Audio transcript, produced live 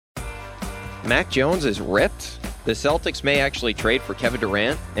Mac Jones is ripped? The Celtics may actually trade for Kevin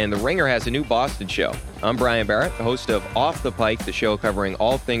Durant, and The Ringer has a new Boston show. I'm Brian Barrett, the host of Off the Pike, the show covering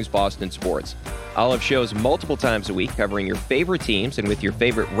all things Boston sports. I'll have shows multiple times a week covering your favorite teams and with your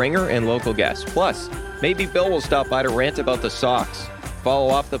favorite Ringer and local guests. Plus, maybe Bill will stop by to rant about the Sox. Follow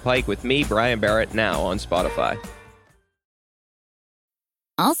Off the Pike with me, Brian Barrett, now on Spotify.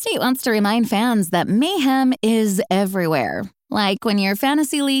 Allstate wants to remind fans that mayhem is everywhere. Like when your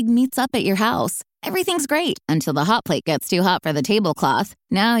fantasy league meets up at your house. Everything's great until the hot plate gets too hot for the tablecloth.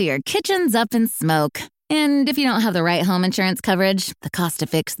 Now your kitchen's up in smoke. And if you don't have the right home insurance coverage, the cost to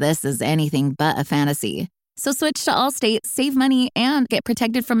fix this is anything but a fantasy. So switch to Allstate, save money, and get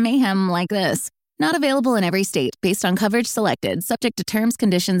protected from mayhem like this. Not available in every state based on coverage selected, subject to terms,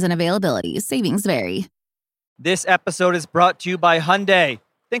 conditions, and availability. Savings vary. This episode is brought to you by Hyundai.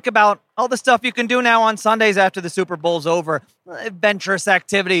 Think about all the stuff you can do now on Sundays after the Super Bowl's over. Adventurous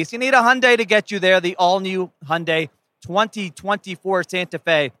activities. You need a Hyundai to get you there. The all-new Hyundai 2024 Santa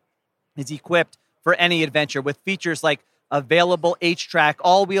Fe is equipped for any adventure with features like available H-Track,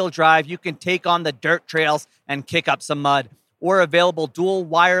 all-wheel drive. You can take on the dirt trails and kick up some mud. Or available dual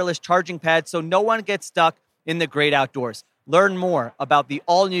wireless charging pads so no one gets stuck in the great outdoors. Learn more about the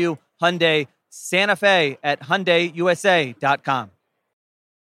all-new Hyundai Santa Fe at HyundaiUSA.com.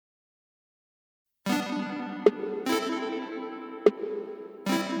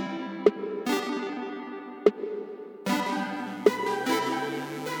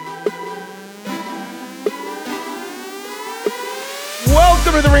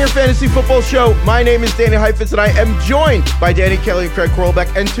 Welcome to the Ringer Fantasy Football Show. My name is Danny Heifetz, and I am joined by Danny Kelly and Craig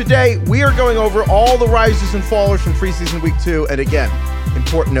Korlbeck. And today, we are going over all the rises and fallers from preseason week 2. And again,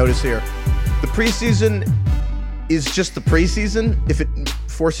 important notice here. The preseason is just the preseason if it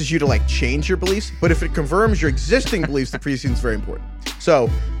forces you to change your beliefs. But if it confirms your existing beliefs, the preseason is very important. So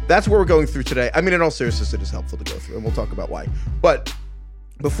that's what we're going through today. I mean, in all seriousness, it is helpful to go through, and we'll talk about why. But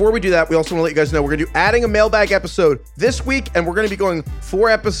before we do that, we also want to let you guys know we're going to be adding a mailbag episode this week, and we're going to be going 4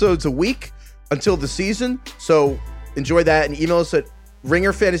 episodes a week until the season. So enjoy that, and email us at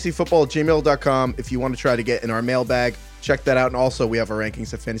ringerfantasyfootball@gmail.com if you want to try to get in our mailbag. Check that out. And also, we have our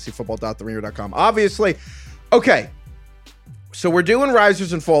rankings at fantasyfootball.theringer.com. Obviously. Okay. So we're doing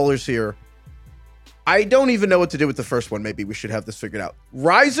risers and fallers here. I don't even know what to do with the first one. Maybe we should have this figured out.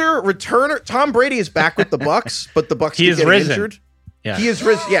 Riser, returner. Tom Brady is back with the Bucs, but the Bucs keep getting injured. Yeah. He is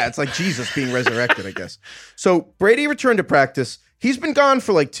risen. Yeah, it's like Jesus being resurrected, I guess. So Brady returned to practice. He's been gone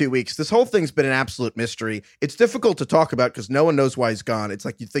for 2 weeks. This whole thing's been an absolute mystery. It's difficult to talk about because no one knows why he's gone. It's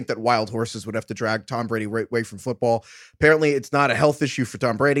like you'd think that wild horses would have to drag Tom Brady right away from football. Apparently, it's not a health issue for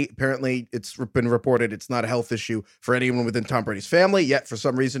Tom Brady. Apparently, it's been reported it's not a health issue for anyone within Tom Brady's family. Yet, for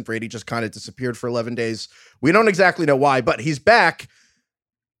some reason, Brady just kind of disappeared for 11 days. We don't exactly know why, but he's back.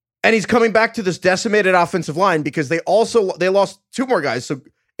 And he's coming back to this decimated offensive line because they lost 2 more guys. So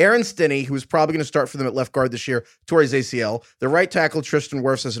Aaron Stinney, who is probably going to start for them at left guard this year, tore his ACL. The right tackle, Tristan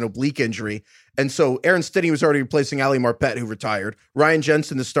Wirfs, has an oblique injury. And so Aaron Stinney was already replacing Ali Marpet, who retired. Ryan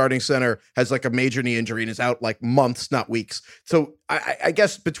Jensen, the starting center, has a major knee injury and is out months, not weeks. So I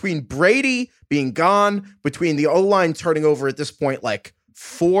guess between Brady being gone, between the O-line turning over at this point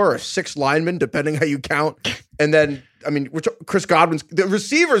 4 or 6 linemen, depending how you count. And then, Chris Godwin's, the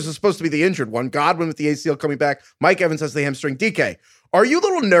receivers is supposed to be the injured one. Godwin with the ACL coming back. Mike Evans has the hamstring. DK, are you a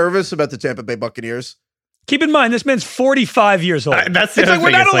little nervous about the Tampa Bay Buccaneers? Keep in mind, this man's 45 years old. That's the it's other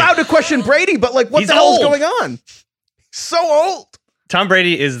we're thing. not allowed to question Brady, but what the hell's going on? So old. Tom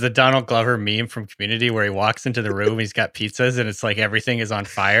Brady is the Donald Glover meme from Community where he walks into the room, he's got pizzas, and it's everything is on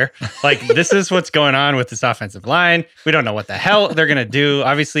fire. This is what's going on with this offensive line. We don't know what the hell they're going to do.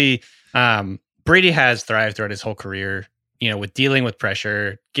 Obviously, Brady has thrived throughout his whole career, with dealing with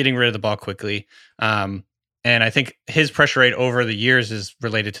pressure, getting rid of the ball quickly. And I think his pressure rate over the years is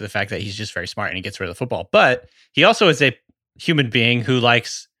related to the fact that he's just very smart and he gets rid of the football. But he also is a human being who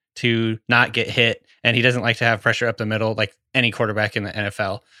likes to not get hit, and he doesn't like to have pressure up the middle like any quarterback in the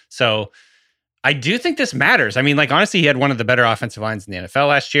NFL. So I do think this matters. Honestly, he had one of the better offensive lines in the NFL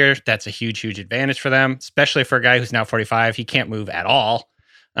last year. That's a huge, huge advantage for them, especially for a guy who's now 45. He can't move at all.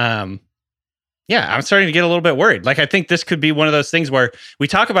 I'm starting to get a little bit worried. I think this could be one of those things where we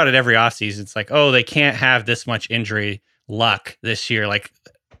talk about it every offseason. It's they can't have this much injury luck this year.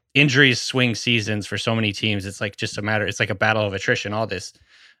 Injuries swing seasons for so many teams. It's just a matter. It's a battle of attrition, all this.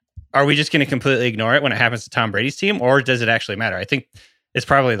 Are we just going to completely ignore it when it happens to Tom Brady's team, or does it actually matter? I think it's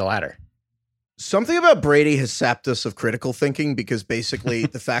probably the latter. Something about Brady has sapped us of critical thinking because basically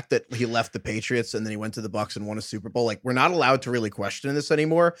the fact that he left the Patriots and then he went to the Bucs and won a Super Bowl, we're not allowed to really question this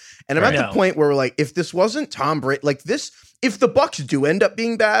anymore. And I'm at the point where we're if this wasn't Tom Brady, if the Bucs do end up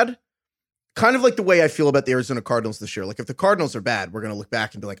being bad, kind of like the way I feel about the Arizona Cardinals this year. Like if the Cardinals are bad, we're going to look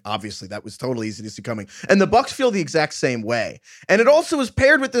back and be like, obviously that was totally easy to see coming. And the Bucks feel the exact same way. And it also was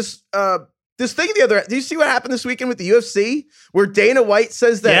paired with this thing do you see what happened this weekend with the UFC where Dana White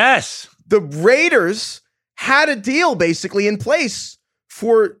says that the Raiders had a deal basically in place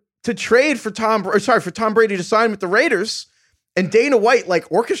to trade for Tom Brady to sign with the Raiders, and Dana White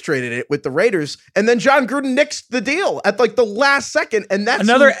like orchestrated it with the Raiders, and then John Gruden nixed the deal at like the last second, and that's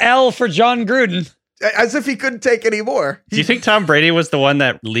another L for John Gruden, as if he couldn't take any more. Do you think Tom Brady was the one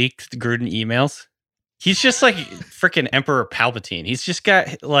that leaked Gruden emails? He's just like freaking Emperor Palpatine. He's just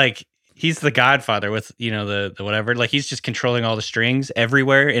got like. He's the Godfather with, the whatever. Like, he's just controlling all the strings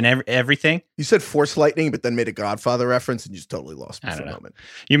everywhere and everything. You said Force Lightning, but then made a Godfather reference, and you just totally lost me for a moment.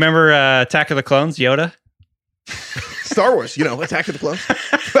 You remember Attack of the Clones, Yoda? Star Wars, Attack of the Clones.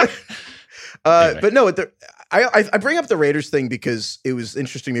 But no, I bring up the Raiders thing because it was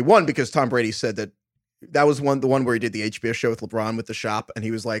interesting to me. One, because Tom Brady said that was the one where he did the HBO show with LeBron with the shop, and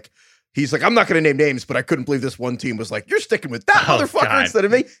he's like, I'm not going to name names, but I couldn't believe this one team was like, you're sticking with that motherfucker instead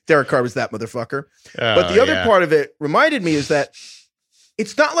of me. Derek Carr was that motherfucker. But the other part of it reminded me is that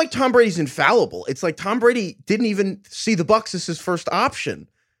it's not like Tom Brady's infallible. It's like Tom Brady didn't even see the Bucs as his first option.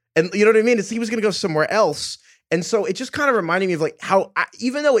 And you know what I mean? He was going to go somewhere else. And so it just kind of reminded me of like how,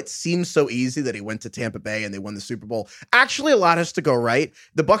 even though it seems so easy that he went to Tampa Bay and they won the Super Bowl, actually a lot has to go right.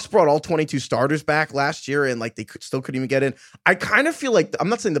 The Bucs brought all 22 starters back last year, and like they still couldn't even get in. I kind of feel like, I'm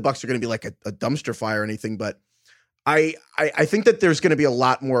not saying the Bucs are going to be like a dumpster fire or anything, but I think that there's going to be a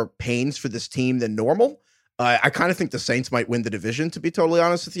lot more pains for this team than normal. I kind of think the Saints might win the division, to be totally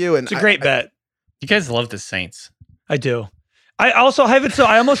honest with you. And it's a great bet. You guys love the Saints. I do. I also have it, so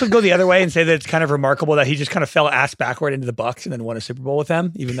I almost would go the other way and say that it's kind of remarkable that he just kind of fell ass backward into the Bucs and then won a Super Bowl with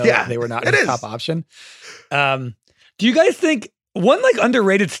them, even though they were not his top option. Do you guys think one like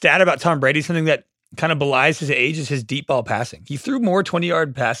underrated stat about Tom Brady, something that kind of belies his age, is his deep ball passing? He threw more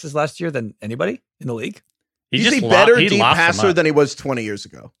 20-yard passes last year than anybody in the league. He's a better deep passer than he was 20 years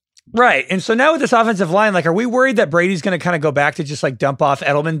ago. Right. And so now with this offensive line, like, are we worried that Brady's going to kind of go back to just like dump off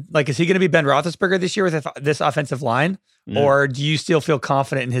Edelman? Like, is he going to be Ben Roethlisberger this year with this offensive line? Or do you still feel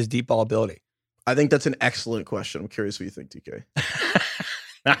confident in his deep ball ability? I think that's an excellent question. I'm curious what you think, TK.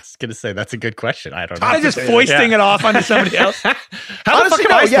 I was going to say, that's a good question. I don't know. I'm just foisting it off onto somebody else. How the fuck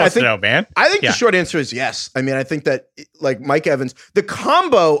am I supposed to know, man? I think the short answer is yes. I mean, I think that like Mike Evans, the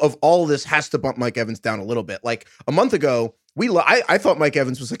combo of all of this has to bump Mike Evans down a little bit. Like a month ago, I thought Mike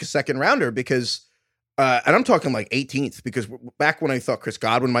Evans was like a second rounder because, and I'm talking like 18th, because back when I thought Chris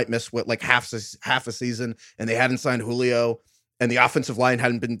Godwin might miss like half a season, and they hadn't signed Julio, and the offensive line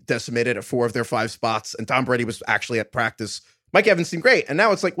hadn't been decimated at 4 of their 5 spots, and Tom Brady was actually at practice, Mike Evans seemed great. And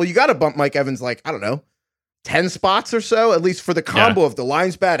now it's like, well, you got to bump Mike Evans like, I don't know, 10 spots or so, at least for the combo of the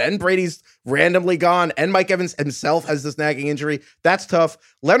line's bad and Brady's randomly gone, and Mike Evans himself has this nagging injury. That's tough.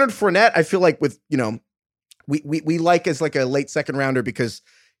 Leonard Fournette, I feel like with, we like as like a late second rounder because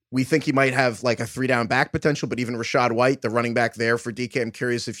we think he might have like a 3-down back potential, but even Rachaad White, the running back there for DK, I'm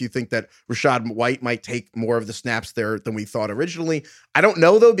curious if you think that Rachaad White might take more of the snaps there than we thought originally. I don't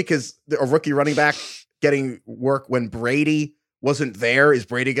know though, because a rookie running back getting work when Brady wasn't there, is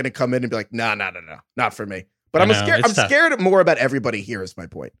Brady going to come in and be like, no, not for me. But I'm scared more about everybody here is my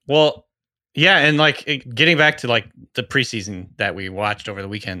point. Well, yeah. And like getting back to like the preseason that we watched over the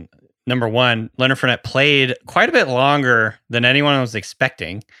weekend, number one, Leonard Fournette played quite a bit longer than anyone was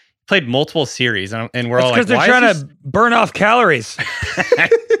expecting. Played multiple series, and we're all like, because they're trying to burn off calories.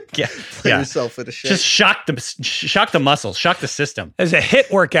 Play yourself in a shape. Just shock the muscles, shock the system. It was a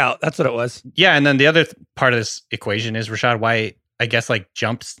HIIT workout. That's what it was. Yeah, and then the other part of this equation is Rachaad White, I guess, like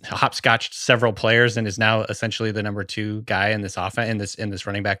hopscotched several players and is now essentially the number 2 guy in this offense, in this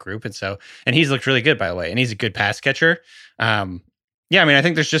running back group, and he's looked really good, by the way, and he's a good pass catcher. Yeah, I mean, I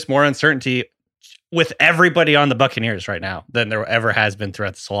think there's just more uncertainty with everybody on the Buccaneers right now than there ever has been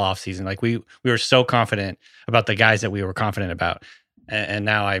throughout this whole offseason. Like we were so confident about the guys that we were confident about, and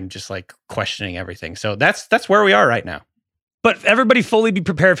now I'm just like questioning everything. So that's where we are right now. But everybody fully be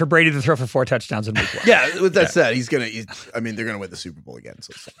prepared for Brady to throw for 4 touchdowns in week 1. Yeah, with that said, they're gonna win the Super Bowl again.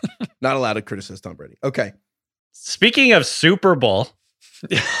 So not allowed to criticize Tom Brady. Okay. Speaking of Super Bowl,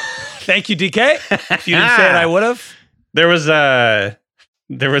 thank you, DK. If you didn't say it, I would have. There was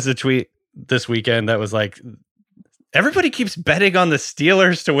a tweet this weekend that was like, everybody keeps betting on the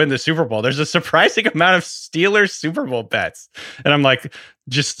Steelers to win the Super Bowl. There's a surprising amount of Steelers Super Bowl bets. And I'm like,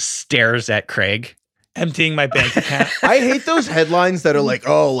 just stares at Craig. emptying my bank account. I hate those headlines that are like,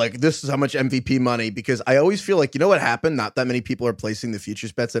 oh, like this is how much MVP money, because I always feel like, you know what happened? Not that many people are placing the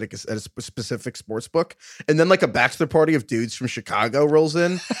futures bets at a specific sports book. And then like a bachelor party of dudes from Chicago rolls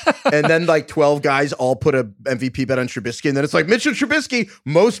in. And then like 12 guys all put a MVP bet on Trubisky. And then it's like Mitchell Trubisky,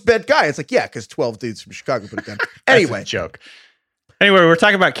 most bet guy. It's like, yeah, because 12 dudes from Chicago put it down. Anyway. That's a joke. Anyway, we're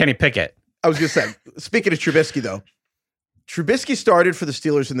talking about Kenny Pickett. I was going to say, speaking of Trubisky though, Trubisky started for the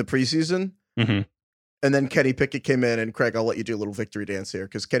Steelers in the preseason. Mm-hmm. And then Kenny Pickett came in, and Craig, I'll let you do a little victory dance here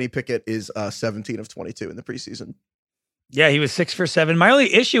because Kenny Pickett is 17 of 22 in the preseason. Yeah, he was 6 for 7. My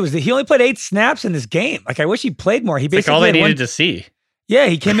only issue is that he only played 8 snaps in this game. Like, I wish he played more. He It's basically like all they needed to see. Yeah,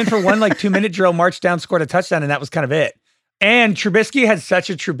 he came in for one like 2-minute drill, marched down, scored a touchdown, and that was kind of it. And Trubisky had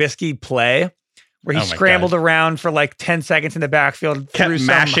such a Trubisky play where he scrambled around for like 10 seconds in the backfield, kept threw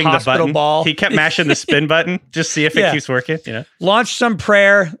mashing some the hospital button. ball. He kept mashing the spin button, just see if it keeps working. You know, launched some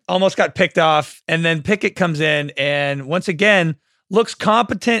prayer, almost got picked off, and then Pickett comes in and once again looks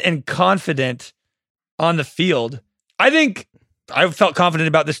competent and confident on the field. I think I felt confident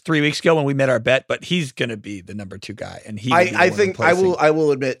about this 3 weeks ago when we met our bet, but he's going to be the number 2 guy, and I think I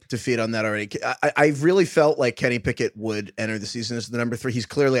will admit defeat on that already. I really felt like Kenny Pickett would enter the season as the number 3. He's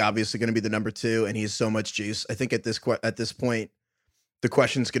clearly, obviously, going to be the number 2, and he has so much juice. I think at this point, the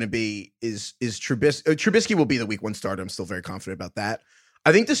question's going to be: is Trubisky? Trubisky will be the week 1 starter. I'm still very confident about that.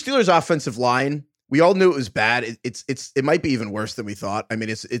 I think the Steelers' offensive line. We all knew it was bad. It might be even worse than we thought. I mean,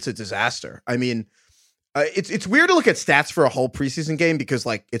 it's a disaster. I mean. It's weird to look at stats for a whole preseason game because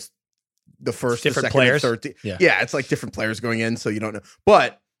like it's the first, the second, players. and third. Yeah, it's like different players going in, so you don't know.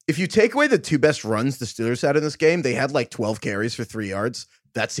 But if you take away the 2 best runs the Steelers had in this game, they had like 12 carries for 3 yards.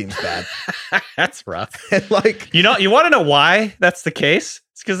 That seems bad. That's rough. And like, you want to know why that's the case?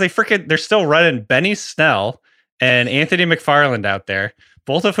 It's because they're still running Benny Snell and Anthony McFarland out there,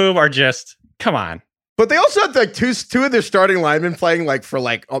 both of whom are just come on. But they also had like two of their starting linemen playing like for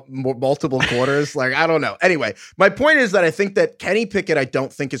like multiple quarters. Like, I don't know. Anyway, my point is that I think that Kenny Pickett, I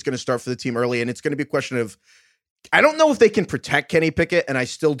don't think is going to start for the team early. And it's going to be a question of, I don't know if they can protect Kenny Pickett. And I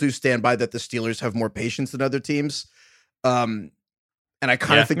still do stand by that the Steelers have more patience than other teams. And I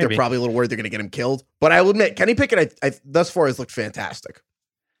kind of think they're probably a little worried they're going to get him killed. But I will admit, Kenny Pickett, I thus far has looked fantastic.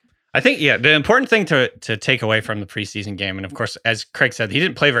 I think, the important thing to take away from the preseason game, and of course, as Craig said, he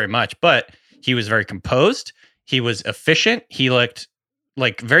didn't play very much, but he was very composed. He was efficient. He looked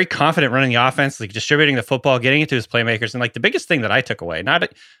like very confident running the offense, like distributing the football, getting it to his playmakers. And like the biggest thing that I took away,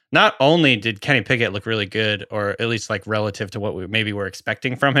 not only did Kenny Pickett look really good, or at least like relative to what we maybe were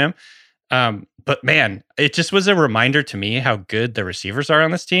expecting from him, but man, it just was a reminder to me how good the receivers are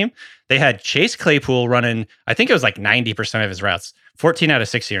on this team. They had Chase Claypool running, I think it was like 90% of his routes, 14 out of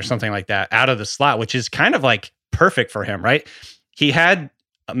 16 or something like that, out of the slot, which is kind of like perfect for him, right? He had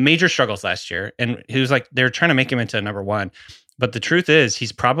major struggles last year, and he was like, they were trying to make him into a number 1. But the truth is,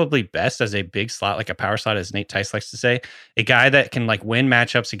 he's probably best as a big slot, like a power slot, as Nate Tice likes to say, a guy that can like win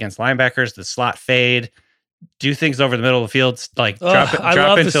matchups against linebackers, the slot fade, do things over the middle of the field, like drop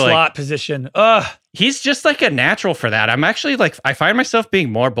into the slot position. He's just like a natural for that. I'm actually like, I find myself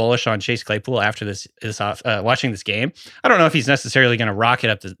being more bullish on Chase Claypool after watching this game. I don't know if he's necessarily going to rocket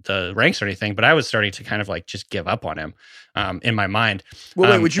up the ranks or anything, but I was starting to kind of like just give up on him in my mind.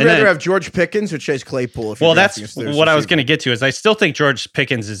 Well, wait, would you rather have George Pickens or Chase Claypool? Well, that's what I was going to get to. Is I still think George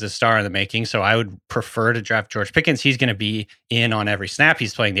Pickens is a star in the making, so I would prefer to draft George Pickens. He's going to be in on every snap.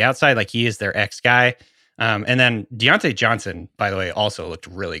 He's playing the outside, like he is their X guy. And then Deontay Johnson, by the way, also looked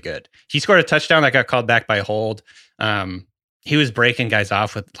really good. He scored a touchdown that got called back by a hold. He was breaking guys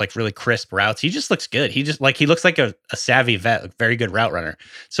off with like really crisp routes. He just looks good. He looks like a savvy vet, like very good route runner.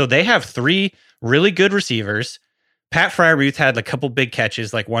 So they have 3 really good receivers. Pat Freiermuth had a couple big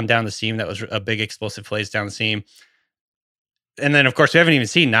catches, like one down the seam that was a big explosive plays down the seam. And then, of course, we haven't even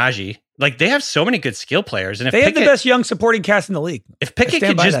seen Najee. Like, they have so many good skill players. And if they have the best young supporting cast in the league. If Pickett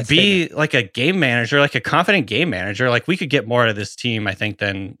could just be like a game manager, like a confident game manager, like we could get more out of this team, I think,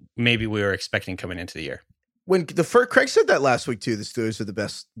 than maybe we were expecting coming into the year. When Craig said that last week too, the Steelers are the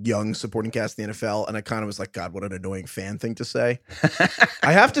best young supporting cast in the NFL, and I kind of was like, God, what an annoying fan thing to say.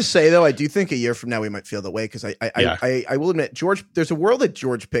 I have to say though, I do think a year from now we might feel that way because I will admit, there's a world that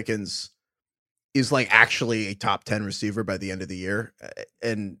George Pickens is like actually a top 10 receiver by the end of the year,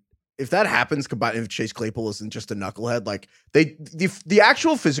 and if that happens, combined with Chase Claypool isn't just a knucklehead, like the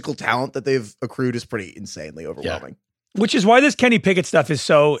actual physical talent that they've accrued is pretty insanely overwhelming. Yeah. Which is why this Kenny Pickett stuff is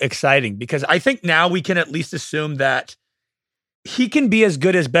so exciting, because I think now we can at least assume that he can be as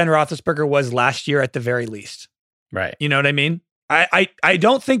good as Ben Roethlisberger was last year at the very least. Right. You know what I mean? I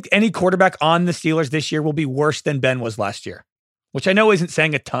don't think any quarterback on the Steelers this year will be worse than Ben was last year. which I know isn't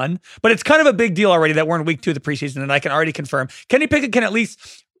saying a ton, but it's kind of a big deal already that we're in week 2 of the preseason, and I can already confirm Kenny Pickett can at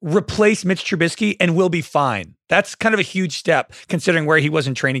least replace Mitch Trubisky and will be fine. That's kind of a huge step considering where he was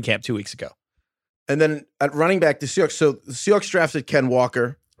in training camp 2 weeks ago. And then at running back, the Seahawks drafted Ken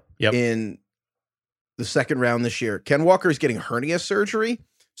Walker in the second round this year. Ken Walker is getting hernia surgery.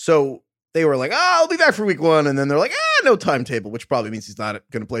 So they were like, I'll be back for week 1. And then they're like, no timetable, which probably means he's not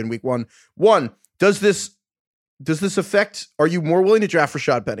going to play in week 1. Does this affect, are you more willing to draft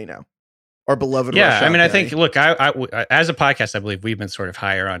Rashad Penny now? Our beloved Yeah, Rashad I mean, Penny? I think, look, I as a podcast, I believe we've been sort of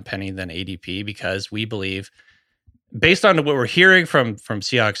higher on Penny than ADP because we believe, based on what we're hearing from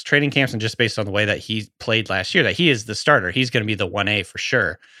Seahawks training camps and just based on the way that he played last year, that he is the starter. He's going to be the 1A for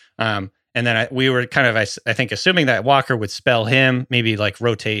sure. And then we were kind of, I think, assuming that Walker would spell him, maybe like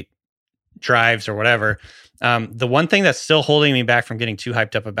rotate drives or whatever. The one thing that's still holding me back from getting too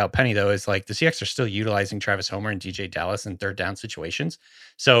hyped up about Penny, though, is like the Seahawks are still utilizing Travis Homer and DJ Dallas in third down situations.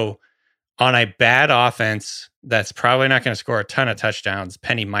 So on a bad offense that's probably not going to score a ton of touchdowns,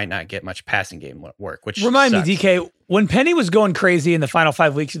 Penny might not get much passing game work, which Remind sucks. me, DK, when Penny was going crazy in the final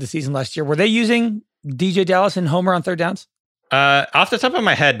 5 weeks of the season last year, were they using DJ Dallas and Homer on third downs? Off the top of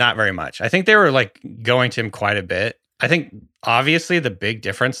my head, not very much. I think they were like going to him quite a bit. I think obviously the big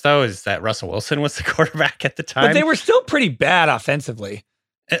difference, though, is that Russell Wilson was the quarterback at the time. But they were still pretty bad offensively.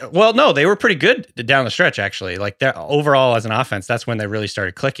 Well, no, they were pretty good down the stretch, actually. Like they're overall as an offense, that's when they really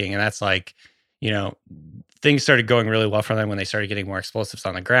started clicking. And that's like, things started going really well for them when they started getting more explosives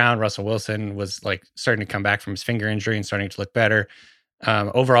on the ground. Russell Wilson was like starting to come back from his finger injury and starting to look better.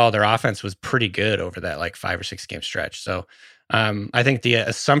 Overall, their offense was pretty good over that like 5 or 6 game stretch. So I think the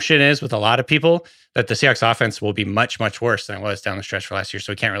assumption is with a lot of people that the Seahawks offense will be much, much worse than it was down the stretch for last year.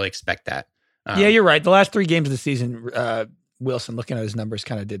 So we can't really expect that. Yeah, you're right. The last 3 games of the season, Wilson, looking at his numbers,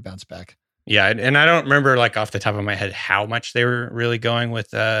 kind of did bounce back. Yeah, and I don't remember like off the top of my head how much they were really going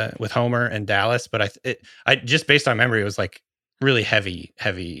with Homer and Dallas, but I just based on memory, it was like really heavy.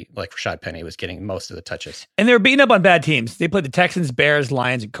 Like Rashad Penny was getting most of the touches, and they were beating up on bad teams. They played the Texans, Bears,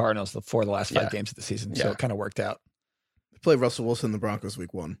 Lions, and Cardinals for the last 5 games of the season, so it kind of worked out. They played Russell Wilson in the Broncos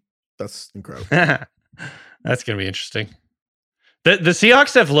week 1. That's incredible. That's gonna be interesting. The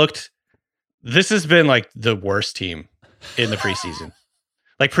Seahawks have looked. This has been like the worst team in the preseason.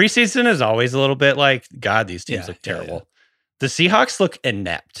 Like preseason is always a little bit like, God, these teams look terrible. Yeah. The Seahawks look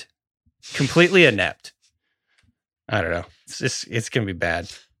inept, completely inept. I don't know. It's going to be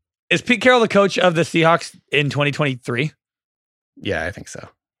bad. Is Pete Carroll the coach of the Seahawks in 2023? Yeah, I think so.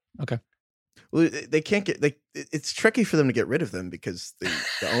 Okay. Well, they can't get it's tricky for them to get rid of them because the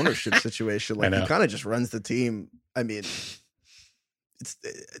ownership situation, like he kind of just runs the team. I mean, it's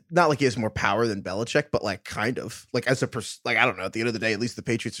not like he has more power than Belichick, but like kind of like I don't know. At the end of the day, at least the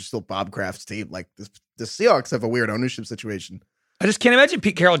Patriots are still Bob Kraft's team. Like the Seahawks have a weird ownership situation. I just can't imagine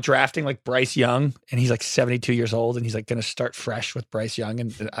Pete Carroll drafting like Bryce Young, and he's like 72 years old, and he's like going to start fresh with Bryce Young,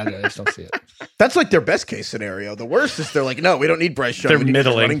 and I just don't see it. That's like their best case scenario. The worst is they're like, no, we don't need Bryce Young. They're we need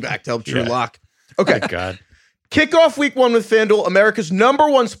middling. a running back to help Drew Lock. Okay, oh, God. Kick off week 1 with FanDuel, America's #1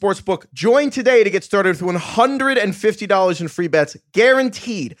 sportsbook. Join today to get started with $150 in free bets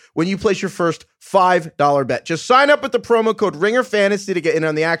guaranteed when you place your first $5 bet. Just sign up with the promo code RINGERFANTASY to get in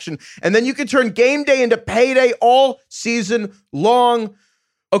on the action, and then you can turn game day into payday all season long.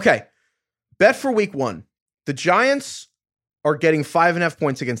 Okay, bet for week 1. The Giants are getting 5.5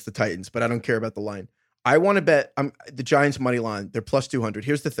 points against the Titans, but I don't care about the line. I want to bet the Giants money line. They're plus 200.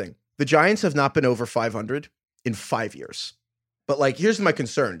 Here's the thing. The Giants have not been over 500 in 5 years. But like, here's my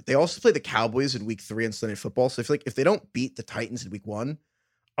concern. They also play the Cowboys in week 3 on Sunday Football. So I feel like if they don't beat the Titans in week 1,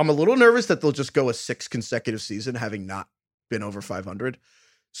 I'm a little nervous that they'll just go a 6 consecutive season having not been over 500.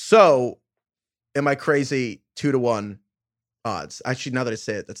 So am I crazy? 2-1 odds. Actually, now that I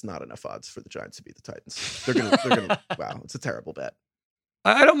say it, that's not enough odds for the Giants to beat the Titans. They're gonna wow, it's a terrible bet.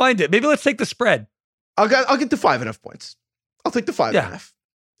 I don't mind it. Maybe let's take the spread. I'll get the 5.5 points. I'll take the 5.5.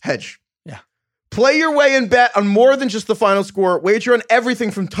 Hedge. Yeah. Play your way and bet on more than just the final score. Wager on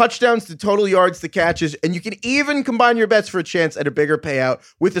everything from touchdowns to total yards to catches, and you can even combine your bets for a chance at a bigger payout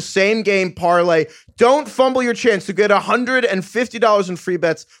with the same game parlay. Don't fumble your chance to get $150 in free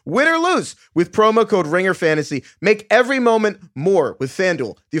bets, win or lose, with promo code RINGERFANTASY. Make every moment more with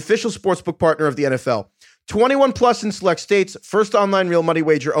FanDuel, the official sportsbook partner of the NFL. 21 plus in select states. First online real money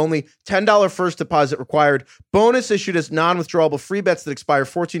wager only. $10 first deposit required. Bonus issued as non-withdrawable free bets that expire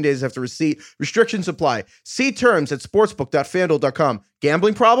 14 days after receipt. Restrictions apply. See terms at sportsbook.fanduel.com.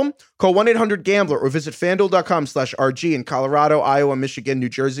 Gambling problem? Call 1-800-GAMBLER or visit FanDuel.com/RG in Colorado, Iowa, Michigan, New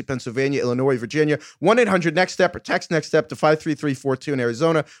Jersey, Pennsylvania, Illinois, Virginia. 1-800-NEXT-STEP or text NEXT-STEP to 53342 in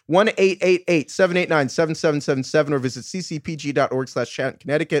Arizona. 1-888-789-7777 or visit ccpg.org/chat in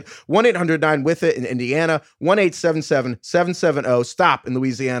Connecticut. 1-800-9-WITH-IT in Indiana. 1-877-770-STOP in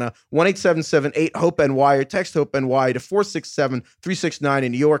Louisiana. 1-877-8-HOPE-NY or text HOPE-NY to 467-369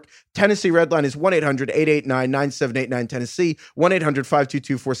 in New York. Tennessee Redline is 1-800-889-9789 Tennessee.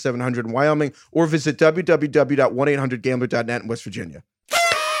 1-800-522-4700 in Wyoming, or visit www.1800gambler.net in West Virginia.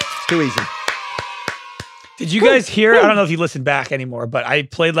 It's too easy. Did you guys hear? I don't know if you listen back anymore, but I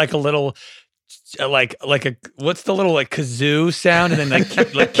played like a little, like a what's the little like kazoo sound, and then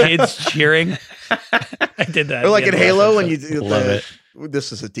like kids cheering. I did that. Or like in Halo when you do Love it.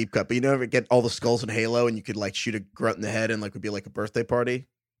 This is a deep cut, but you never get all the skulls in Halo, and you could like shoot a grunt in the head, and like would be like a birthday party.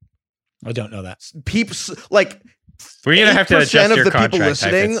 I don't know that. People like. We're gonna have to adjust your of the contract, people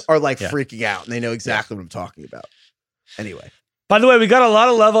listening Heifetz. are like freaking out, and they know exactly what I'm talking about. Anyway, by the way, we got a lot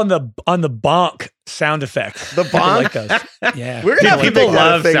of love on the bonk sound effects. The bonk, I like those. Yeah, we're gonna have people to make that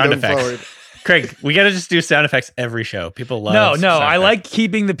a love thing sound going effects. forward. Craig, we got to just do sound effects every show. People love. No, sound I effects. like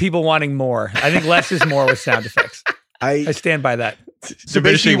keeping the people wanting more. I think less is more with sound effects. I stand by that. So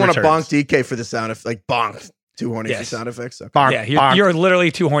basically, you want to returns. bonk DK for the sound of like bonk. Too horny for sound effects. Okay. Bonk, Yeah, bonk. you're literally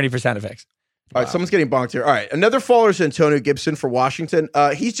too horny for sound effects. All right, someone's getting bonked here. All right, another faller is Antonio Gibson for Washington.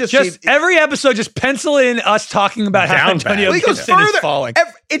 He's just Every episode, just pencil in us talking about how Down Antonio bad. He goes Gibson is further. falling.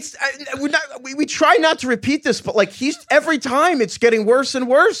 We try not to repeat this, but like every time it's getting worse and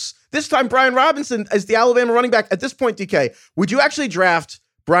worse. This time, Brian Robinson as the Alabama running back. At this point, DK, would you actually draft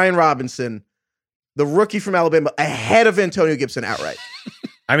Brian Robinson, the rookie from Alabama, ahead of Antonio Gibson outright?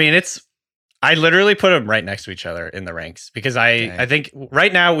 I mean, I literally put them right next to each other in the ranks because I think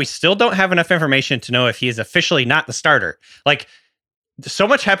right now we still don't have enough information to know if he is officially not the starter. Like, so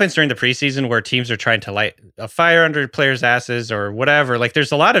much happens during the preseason where teams are trying to light a fire under players' asses or whatever. Like,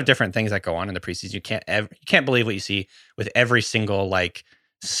 there's a lot of different things that go on in the preseason. You can't believe what you see with every single like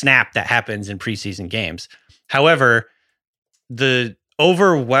snap that happens in preseason games. However, the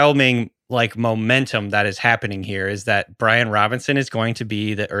overwhelming like momentum that is happening here is that Brian Robinson is going to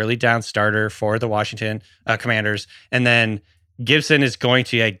be the early down starter for the Washington Commanders. And then Gibson is going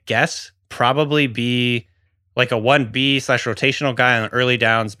to, I guess, probably be like a 1B/rotational guy on early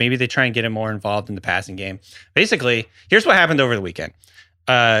downs. Maybe they try and get him more involved in the passing game. Basically, here's what happened over the weekend.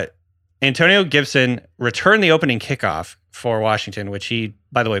 Antonio Gibson returned the opening kickoff for Washington, which he,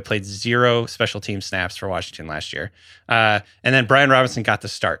 by the way, played 0 special team snaps for Washington last year. And then Brian Robinson got the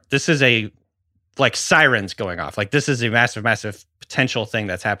start. This is like sirens going off. Like, this is a massive, massive potential thing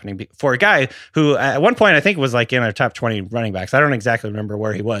that's happening for a guy who at one point I think was like in our top 20 running backs. I don't exactly remember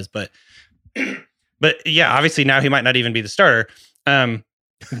where he was, but yeah, obviously now he might not even be the starter.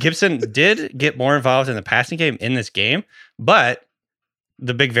 Gibson did get more involved in the passing game in this game, but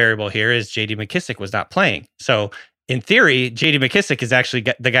the big variable here is J.D. McKissick was not playing. So in theory, J.D. McKissick is actually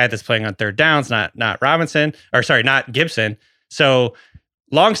the guy that's playing on third downs, not Gibson. So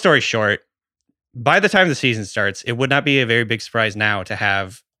long story short, by the time the season starts, it would not be a very big surprise now to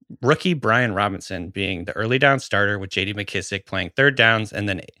have rookie Brian Robinson being the early down starter with J.D. McKissick playing third downs, and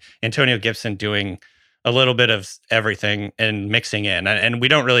then Antonio Gibson doing a little bit of everything and mixing in. And we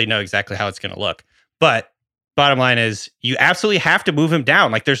don't really know exactly how it's going to look. But bottom line is you absolutely have to move him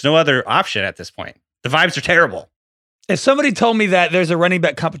down. Like, there's no other option at this point. The vibes are terrible. If somebody told me that there's a running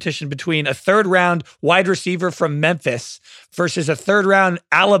back competition between a third round wide receiver from Memphis versus a third round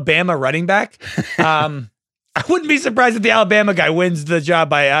Alabama running back, I wouldn't be surprised if the Alabama guy wins the job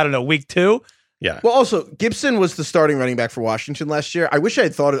by, I don't know, week 2. Yeah. Well, also, Gibson was the starting running back for Washington last year. I wish I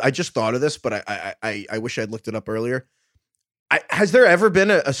had I just thought of this, but I wish I had looked it up earlier. Has there ever been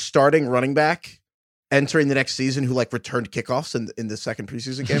a starting running back entering the next season who like returned kickoffs in the second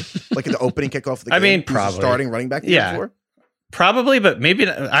preseason game, like in the opening kickoff of the game? I mean, who's probably a starting running back. The year before? Probably, but maybe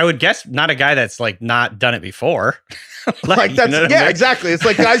I would guess not a guy that's like not done it before. like that's you know what I mean? Exactly. It's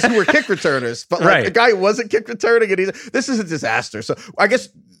like guys who were kick returners, but like Right. a guy who wasn't kick returning, and this is a disaster. So I guess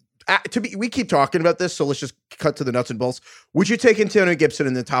we keep talking about this, so let's just cut to the nuts and bolts. Would you take Antonio Gibson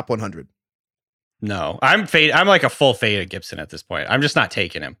in the top 100? No, I'm like a full fade at Gibson at this point. I'm just not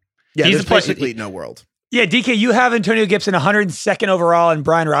taking him. Yeah, He's there's basically no world. Yeah, DK, you have Antonio Gibson 102nd overall and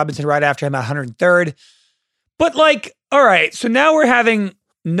Brian Robinson right after him at 103rd. But like, all right, so now we're having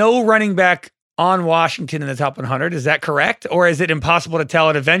no running back on Washington in the top 100. Is that correct? Or is it impossible to tell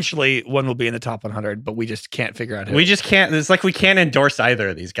it eventually one will be in the top 100, but we just can't figure out who? We just can't. It's like we can't endorse either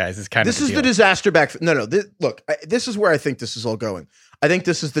of these guys. It's kind This of is the disaster back. No. This is where I think this is all going. I think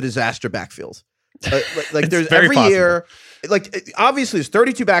this is the disaster backfield. Like there's very every possible. year like obviously there's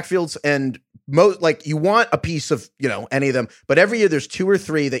 32 backfields and like you want a piece of, any of them, but every year there's 2 or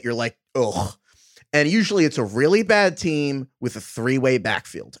 3 that you're like, ugh. And usually it's a really bad team with a 3-way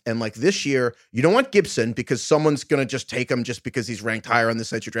backfield. And like this year, you don't want Gibson because someone's going to just take him just because he's ranked higher on the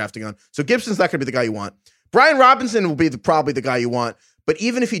site you're drafting on. So Gibson's not going to be the guy you want. Brian Robinson will be probably the guy you want. But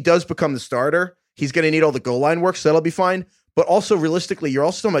even if he does become the starter, he's going to need all the goal line work, so that'll be fine. But also realistically, you're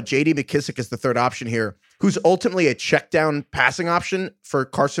also talking about J.D. McKissick as the third option here, who's ultimately a check down passing option for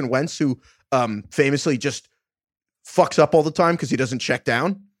Carson Wentz, who famously just fucks up all the time because he doesn't check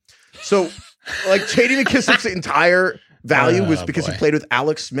down. So like J.D. McKissick's entire value was because he played with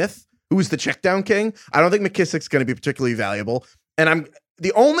Alex Smith, who was the check down king. I don't think McKissick's going to be particularly valuable. And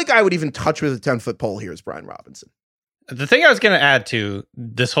the only guy I would even touch with a 10-foot pole here is Brian Robinson. The thing I was going to add to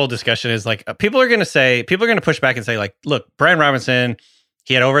this whole discussion is like people are going to push back and say like, look, Brian Robinson,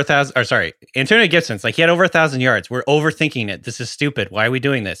 he had over 1,000, or sorry, Antonio Gibson's like he had over 1,000 yards. We're overthinking it. This is stupid. Why are we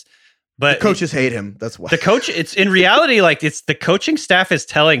doing this? But the coaches hate him. That's why. The coach, it's in reality, like it's the coaching staff is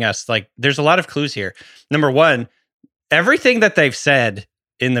telling us like there's a lot of clues here. Number one, everything that they've said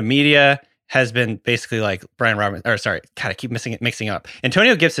in the media has been basically like Brian Robinson, or sorry, God, I keep mixing up.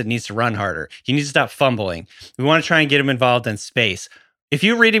 Antonio Gibson needs to run harder. He needs to stop fumbling. We want to try and get him involved in space. If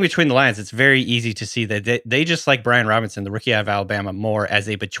you're reading between the lines, it's very easy to see that they just like Brian Robinson, the rookie out of Alabama, more as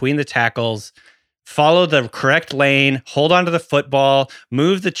a between the tackles, follow the correct lane, hold on to the football,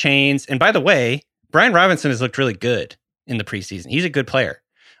 move the chains. And by the way, Brian Robinson has looked really good in the preseason. He's a good player.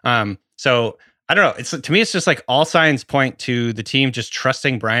 So I don't know. To me, it's just like all signs point to the team just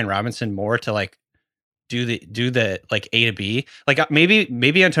trusting Brian Robinson more to like do the like A to B. Like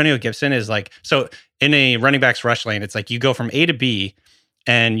maybe Antonio Gibson is like, so in a running back's rush lane, it's like you go from A to B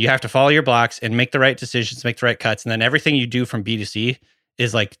and you have to follow your blocks and make the right decisions, make the right cuts. And then everything you do from B to C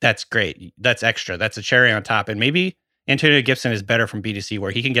is like, that's great. That's extra. That's a cherry on top. And maybe Antonio Gibson is better from B to C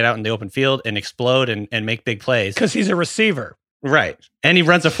where he can get out in the open field and explode and make big plays. Because he's a receiver. Right. And he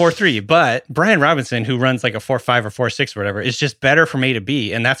runs a 4.3, but Brian Robinson, who runs like a 4.5 or 4.6 or whatever, is just better from A to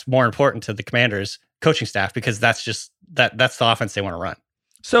B. And that's more important to the Commanders coaching staff because that's just that's the offense they want to run.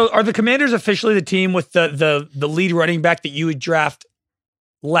 So are the Commanders officially the team with the lead running back that you would draft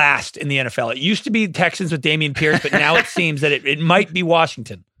last in the NFL? It used to be Texans with Dameon Pierce, but now it seems that it might be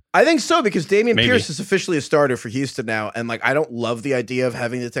Washington. I think so because Dameon Pierce is officially a starter for Houston now. And like, I don't love the idea of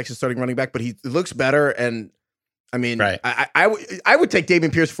having the Texans starting running back, but he looks better. And I mean, right. I would take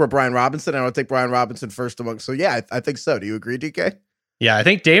Dameon Pierce before Brian Robinson. And I would take Brian Robinson first among. So yeah, I think so. Do you agree, DK? Yeah, I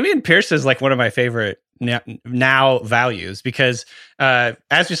think Dameon Pierce is like one of my favorite now values because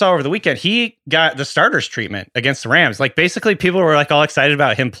as we saw over the weekend, he got the starters treatment against the Rams. Like basically people were like all excited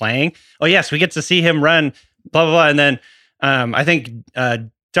about him playing. Oh yes, we get to see him run, blah, blah, blah. And then I think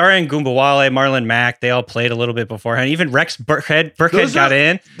Darian Gumbawale, Marlon Mack, they all played a little bit beforehand. Even Rex Burkhead got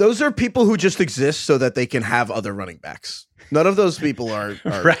in. Those are people who just exist so that they can have other running backs. None of those people are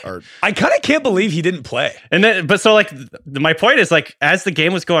right. I kind of can't believe he didn't play. And then, but so like my point is like, as the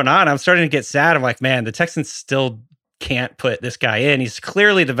game was going on, I'm starting to get sad. I'm like, man, the Texans still can't put this guy in. He's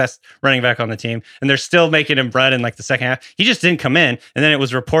clearly the best running back on the team. And they're still making him run in like the second half. He just didn't come in. And then it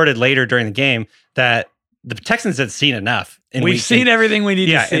was reported later during the game that the Texans had seen enough. We've seen everything we need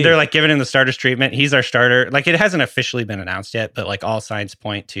to see. And they're like giving him the starter's treatment. He's our starter. Like it hasn't officially been announced yet, but like all signs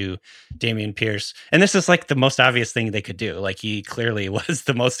point to Dameon Pierce. And this is like the most obvious thing they could do. Like he clearly was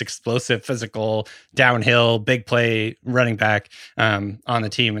the most explosive, physical, downhill, big play running back on the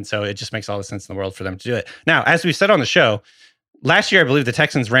team. And so it just makes all the sense in the world for them to do it. Now, as we said on the show, last year, I believe the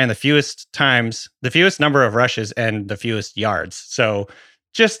Texans ran the fewest number of rushes and the fewest yards. So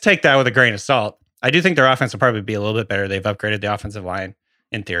just take that with a grain of salt. I do think their offense will probably be a little bit better. They've upgraded the offensive line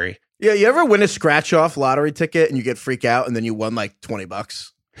in theory. Yeah, you ever win a scratch off lottery ticket and you get freak out and then you won like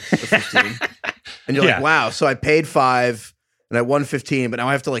 $20 or 15 and you're like, wow, so I paid $5 and I won 15, but now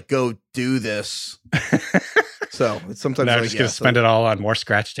I have to like go do this. So it's sometimes I'm just going to spend it all on more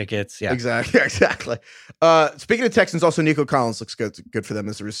scratch tickets. Yeah, exactly. Speaking of Texans, also Nico Collins looks good for them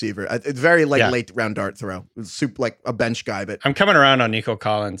as a receiver. It's very late round dart throw. It's super like a bench guy, but I'm coming around on Nico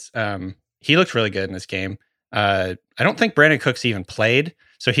Collins. He looked really good in this game. I don't think Brandon Cooks even played,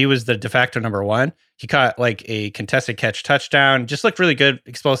 so he was the de facto number one. He caught like a contested catch touchdown, just looked really good,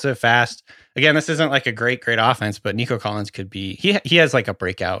 explosive, fast. Again, this isn't like a great offense, but Nico Collins could be, he has like a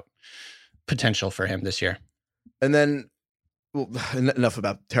breakout potential for him this year. And then, enough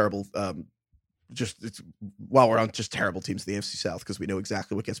about terrible, while we're on just terrible teams in the AFC South, because we know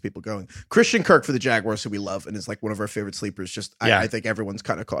exactly what gets people going. Christian Kirk for the Jaguars, who we love and is like one of our favorite sleepers. I think everyone's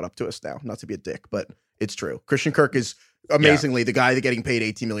kind of caught up to us now, not to be a dick, but it's true. Christian Kirk is amazingly the guy that getting paid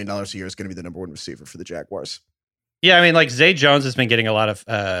 $18 million a year is going to be the number one receiver for the Jaguars. Yeah, I mean, like Zay Jones has been getting a lot of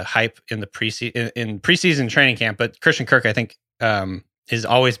hype in the preseason training camp, but Christian Kirk, I think, has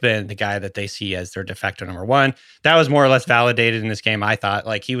always been the guy that they see as their de facto number one. That was more or less validated in this game. I thought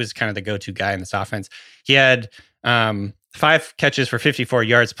like he was kind of the go-to guy in this offense. He had 5 catches for 54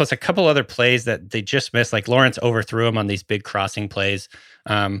 yards, plus a couple other plays that they just missed. Like Lawrence overthrew him on these big crossing plays.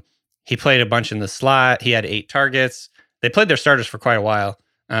 He played a bunch in the slot. He had 8 targets. They played their starters for quite a while.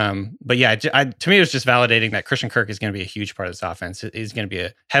 But yeah, to me, it was just validating that Christian Kirk is going to be a huge part of this offense. He's going to be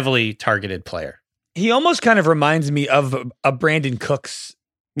a heavily targeted player. He almost kind of reminds me of a Brandon Cooks.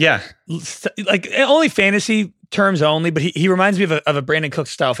 Yeah. Like only fantasy terms only, but he reminds me of a Brandon Cooks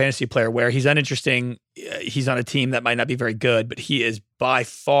style fantasy player where he's uninteresting. He's on a team that might not be very good, but he is by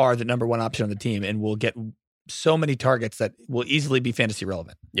far the number one option on the team and will get so many targets that will easily be fantasy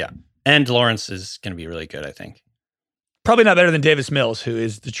relevant. Yeah. And Lawrence is going to be really good, I think. Probably not better than Davis Mills, who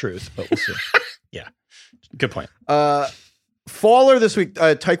is the truth, but we'll see. Yeah. Good point. Faller this week,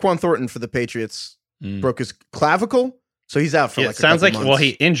 Tyquan Thornton for the Patriots broke his clavicle. So he's out for it sounds like, well,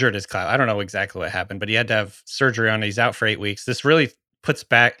 he injured his clavicle. I don't know exactly what happened, but he had to have surgery on it. He's out for 8 weeks. This really puts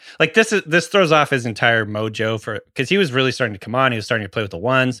back, like this throws off his entire mojo because he was really starting to come on. He was starting to play with the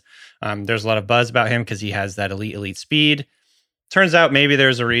ones. There's a lot of buzz about him because he has that elite speed. Turns out maybe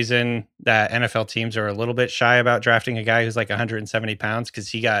there's a reason that NFL teams are a little bit shy about drafting a guy who's like 170 pounds because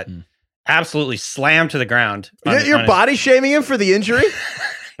he got absolutely slammed to the ground. You're body shaming him for the injury?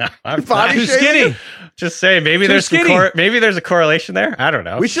 No, I'm too skinny. Just saying, maybe there's a correlation there. I don't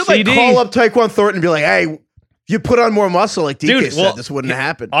know. We should like call up Tyquan Thornton and be like, hey, you put on more muscle like DK said. This wouldn't have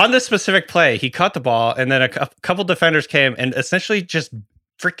happened. On this specific play, he caught the ball and then a couple defenders came and essentially just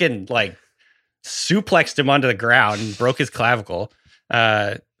freaking like suplexed him onto the ground and broke his clavicle.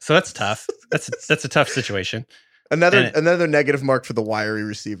 So that's tough. That's a tough situation. Another negative mark for the wiry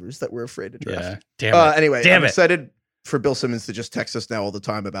receivers that we're afraid to draft. Yeah, damn it. Anyway, I'm excited for Bill Simmons to just text us now all the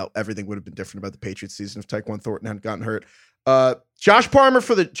time about everything would have been different about the Patriots season if Tyquan Thornton hadn't gotten hurt. Josh Palmer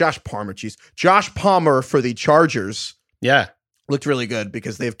for the Chargers. Yeah. Looked really good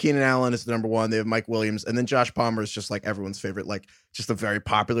because they have Keenan Allen as the number 1. They have Mike Williams. And then Josh Palmer is just like everyone's favorite, like just a very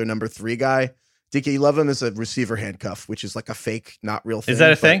popular number 3 guy. DK, you love him as a receiver handcuff, which is like a fake, not real thing. Is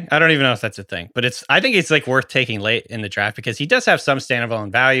that a thing? I don't even know if that's a thing, but I think it's like worth taking late in the draft because he does have some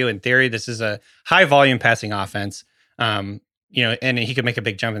standalone value. In theory, this is a high volume passing offense. And he could make a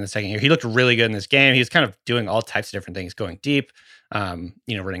big jump in the second year. He looked really good in this game. He was kind of doing all types of different things, going deep,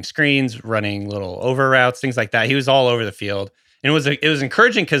 running screens, running little over routes, things like that. He was all over the field. And it was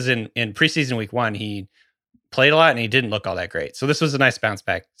encouraging because in preseason week 1, he played a lot and he didn't look all that great. So this was a nice bounce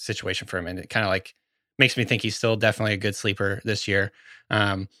back situation for him. And it kind of like makes me think he's still definitely a good sleeper this year.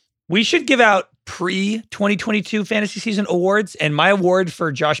 We should give out pre-2022 fantasy season awards. And my award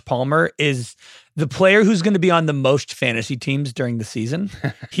for Josh Palmer is the player who's going to be on the most fantasy teams during the season.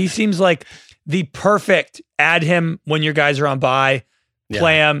 He seems like the perfect add him when your guys are on bye,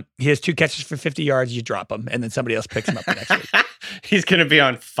 play him. He has 2 catches for 50 yards. You drop him. And then somebody else picks him up the next week. He's going to be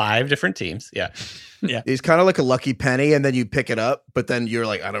on 5 different teams. Yeah. Yeah. He's kind of like a lucky penny, and then you pick it up, but then you're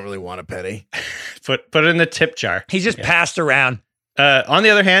like, I don't really want a penny. Put it in the tip jar. He's just passed around. On the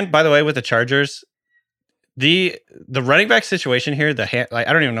other hand, by the way, with the Chargers, the running back situation here,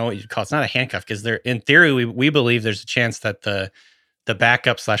 I don't even know what you'd call it. It's not a handcuff because in theory, we believe there's a chance that the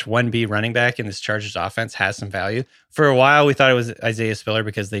backup / 1B running back in this Chargers offense has some value. For a while, we thought it was Isaiah Spiller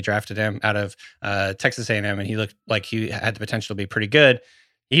because they drafted him out of Texas A&M, and he looked like he had the potential to be pretty good.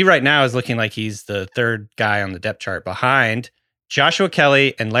 He right now is looking like he's the 3rd guy on the depth chart behind Joshua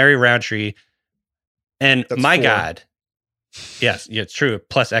Kelly and Larry Roundtree. And that's my 4. God. Yes, yeah, it's true.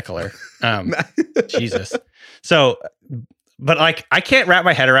 Plus Eckler. Jesus. So, but like, I can't wrap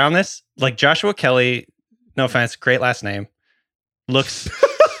my head around this. Like Joshua Kelly, no offense, great last name.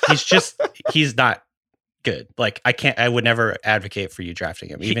 He's not good. Like I would never advocate for you drafting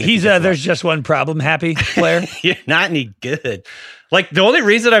him. Even he's there's just one problem happy player. You're not any good. Like the only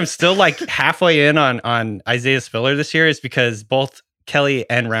reason I'm still like halfway in on Isaiah Spiller this year is because both Kelly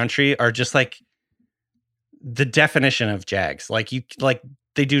and Roundtree are just like the definition of Jags.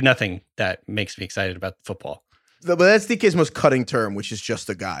 They do nothing that makes me excited about football. But that's DK's most cutting term, which is just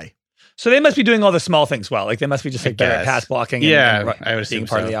a guy. So they must be doing all the small things well. Like they must be just like better at pass blocking. And I would being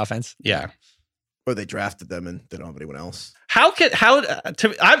part of the offense. Yeah. Or they drafted them and they don't have anyone else.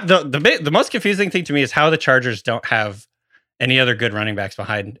 The most confusing thing to me is how the Chargers don't have any other good running backs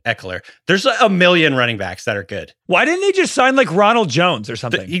behind Eckler. There's a million running backs that are good. Why didn't they just sign like Ronald Jones or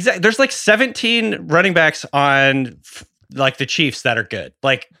something? There's like 17 running backs on like the Chiefs that are good.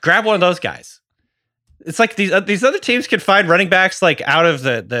 Like grab one of those guys. It's like these other teams can find running backs like out of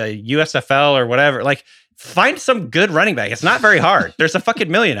the USFL or whatever. Like find some good running back. It's not very hard. There's a fucking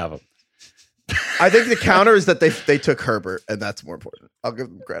million of them. I think the counter is that they took Herbert, and that's more important. I'll give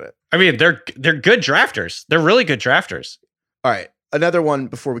them credit. I mean, they're good drafters. They're really good drafters. All right. Another one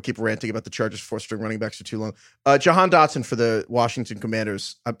before we keep ranting about the Chargers 4-string running backs for too long. Jahan Dotson for the Washington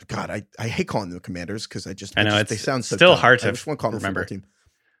Commanders. God, I hate calling them Commanders because I know they sound so still dumb. hard to I just want to call them remember. Team.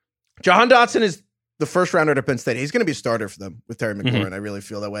 Jahan Dotson is the first rounder at Penn State. He's going to be a starter for them with Terry McLaurin. Mm-hmm. I really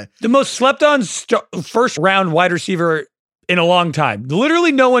feel that way. The most slept on first round wide receiver in a long time.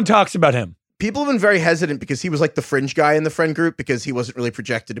 Literally no one talks about him. People have been very hesitant because he was like the fringe guy in the friend group because he wasn't really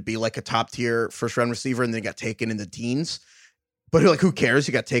projected to be like a top tier first round receiver and then got taken in the teens. But like, who cares?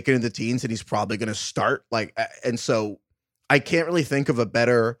 He got taken in the teens and he's probably going to start. And so I can't really think of a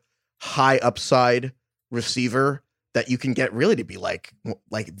better high upside receiver that you can get really to be like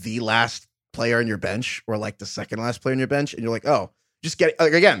the last player on your bench or like the second last player on your bench. And you're like, oh, just get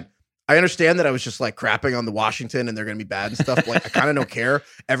like, again, I understand that I was just like crapping on the Washington and they're going to be bad and stuff. But like, I kind of don't care.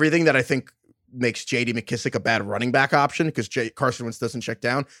 Everything that I think makes J.D. McKissick a bad running back option because Carson Wentz doesn't check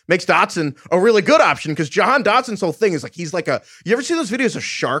down, makes Dotson a really good option because Jahan Dotson's whole thing is like he's like you ever see those videos of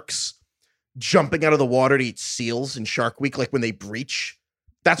sharks jumping out of the water to eat seals in Shark Week, like when they breach?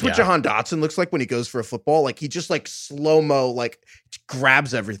 That's what Jahan Dotson looks like when he goes for a football. Like he just like slow-mo, like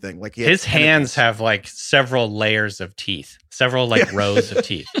grabs everything. Like his hands have like several layers of teeth, several like rows of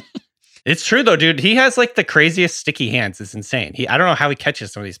teeth. It's true though, dude. He has like the craziest sticky hands. It's insane. I don't know how he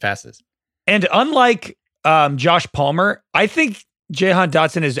catches some of these passes. And unlike Josh Palmer, I think Jahan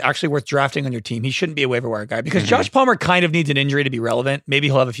Dotson is actually worth drafting on your team. He shouldn't be a waiver wire guy because Josh Palmer kind of needs an injury to be relevant. Maybe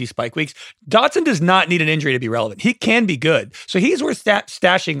he'll have a few spike weeks. Dotson does not need an injury to be relevant. He can be good. So he's worth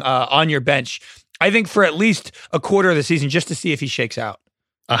stashing on your bench, I think, for at least a quarter of the season just to see if he shakes out.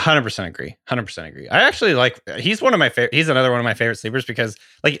 100% agree. 100% agree. I actually he's one of my favorite. He's another one of my favorite sleepers because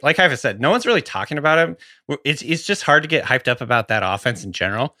like I've said, no one's really talking about him. It's just hard to get hyped up about that offense in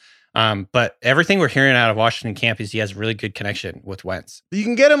general. But everything we're hearing out of Washington camp is he has a really good connection with Wentz. You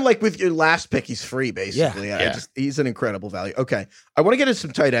can get him like with your last pick. He's free, basically. Yeah. He's an incredible value. Okay. I want to get into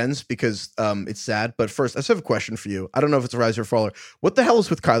some tight ends because it's sad. But first, I just have a question for you. I don't know if it's a riser or faller. What the hell is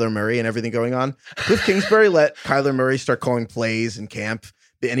with Kyler Murray and everything going on? Cliff Kingsbury let Kyler Murray start calling plays in camp.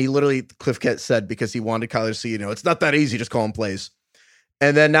 And he literally, Cliff said, because he wanted Kyler to see, it's not that easy, just calling plays.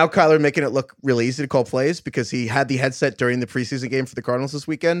 And then now Kyler making it look really easy to call plays because he had the headset during the preseason game for the Cardinals this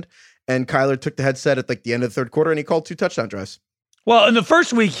weekend. And Kyler took the headset at like the end of the third quarter and he called 2 touchdown drives. Well, in the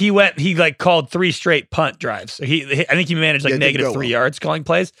first week, he called 3 straight punt drives. So I think he managed negative 3 yards calling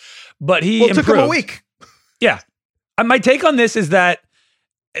plays, but he improved. It took him a week. Yeah. My take on this is that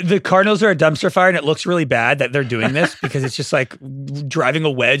the Cardinals are a dumpster fire and it looks really bad that they're doing this because it's just like driving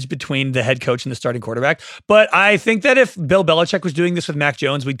a wedge between the head coach and the starting quarterback. But I think that if Bill Belichick was doing this with Mac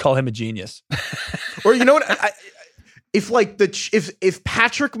Jones, we'd call him a genius. Or you know what? If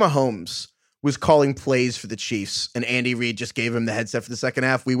Patrick Mahomes was calling plays for the Chiefs and Andy Reid just gave him the headset for the second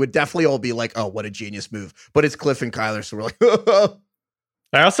half, we would definitely all be like, oh, what a genius move. But it's Cliff and Kyler, so we're like,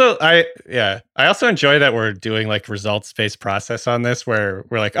 I also enjoy that we're doing like results-based process on this where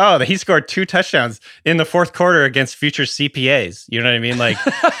we're like, oh, he scored 2 touchdowns in the fourth quarter against future CPAs. You know what I mean? Like,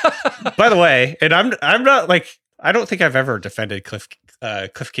 by the way, and I'm not like, I don't think I've ever defended Cliff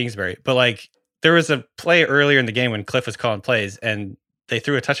Kingsbury, but like there was a play earlier in the game when Cliff was calling plays and they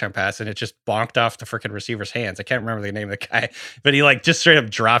threw a touchdown pass and it just bonked off the freaking receiver's hands. I can't remember the name of the guy, but he like just straight up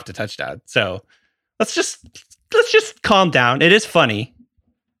dropped a touchdown. So let's just calm down. It is funny.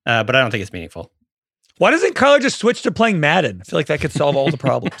 But I don't think it's meaningful. Why doesn't Kyler just switch to playing Madden? I feel like that could solve all the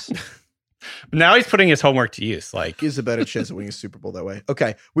problems. Now he's putting his homework to use. Like, he has a better chance of winning a Super Bowl that way.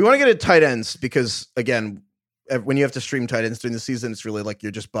 Okay, we want to get at tight ends because, again, when you have to stream tight ends during the season, it's really like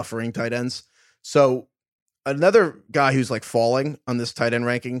you're just buffering tight ends. So another guy who's like falling on this tight end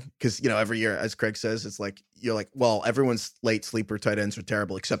ranking, because, every year, as Craig says, it's like, you're like, well, everyone's late sleeper tight ends are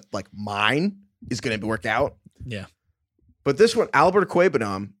terrible, except like mine is going to work out. Yeah. But this one,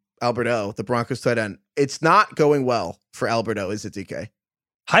 Alberto, the Broncos tight end, it's not going well for Alberto, is it, DK?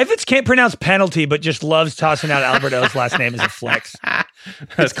 Heifetz can't pronounce penalty, but just loves tossing out Alberto's last name as a flex.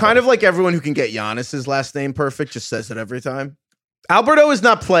 It's kind of like everyone who can get Giannis's last name perfect just says it every time. Alberto is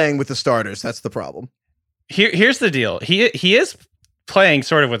not playing with the starters. That's the problem. Here's the deal. He is playing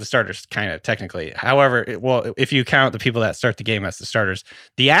sort of with the starters, kind of technically. However, if you count the people that start the game as the starters,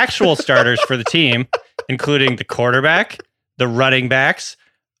 the actual starters for the team, including the quarterback, the running backs,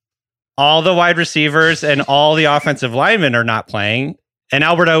 all the wide receivers, and all the offensive linemen are not playing. And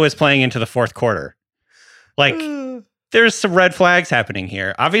Alberto is playing into the fourth quarter. Like, there's some red flags happening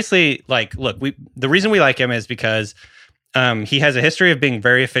here. Obviously, like, look, the reason we like him is because He has a history of being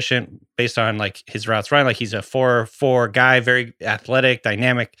very efficient based on like his routes run. Like he's a 4-4 guy, very athletic,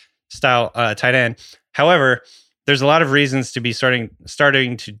 dynamic style tight end. However, there's a lot of reasons to be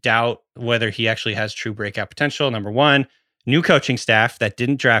starting to doubt whether he actually has true breakout potential. Number one, new coaching staff that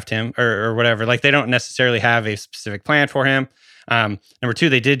didn't draft him or whatever. Like they don't necessarily have a specific plan for him. Number two,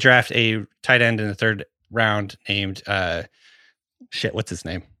 they did draft a tight end in the third round named what's his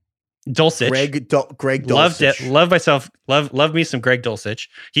name? Dulcich. Greg Dulcich. Love me some Greg Dulcich.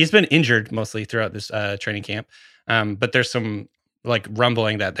 He's been injured mostly throughout this training camp. But there's some like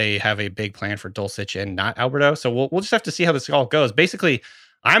rumbling that they have a big plan for Dulcich and not Alberto. So we'll just have to see how this all goes. Basically,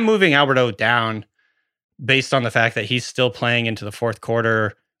 I'm moving Alberto down based on the fact that he's still playing into the fourth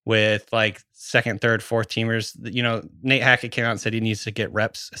quarter with like second, third, fourth teamers. You know, Nate Hackett came out and said he needs to get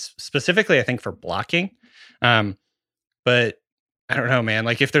reps, specifically, I think, for blocking. But I don't know, man.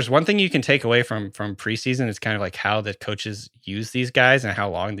 Like if there's one thing you can take away from preseason, it's kind of like how the coaches use these guys and how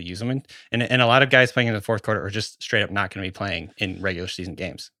long they use them. And a lot of guys playing in the fourth quarter are just straight up not going to be playing in regular season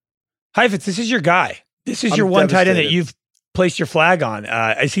games. Heifetz, this is your guy. This is your one tight end that you've placed your flag on.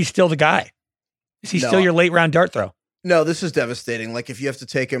 Is he still the guy? Is he still your late round dart throw? No, this is devastating. Like if you have to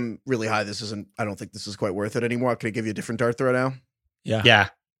take him really high, I don't think this is quite worth it anymore. Can I give you a different dart throw now? Yeah.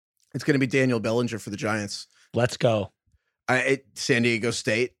 It's going to be Daniel Bellinger for the Giants. Let's go. San Diego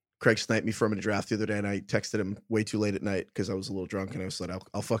State. Craig sniped me from a draft the other day, and I texted him way too late at night because I was a little drunk, and I was like,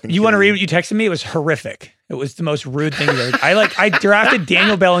 "I'll fucking." You want to read what you texted me? It was horrific. It was the most rude thing you've ever. I drafted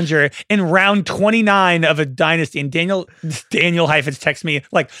Daniel Bellinger in round 29 of a dynasty, and Daniel Heifetz texts me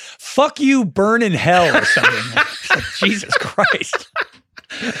like, "Fuck you, burn in hell" or something. Like, Jesus Christ.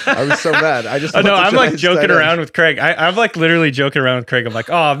 I was so mad. I just I'm like joking around with Craig. I'm like literally joking around with Craig. I'm like,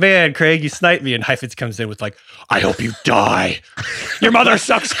 oh man, Craig, you sniped me. And Heifetz comes in with like, I hope you die. Your mother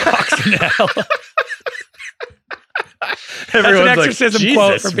sucks cocks in hell. That's Everyone's an exorcism like,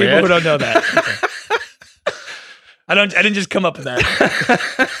 quote Jesus, for people who don't know that. I didn't just come up with that.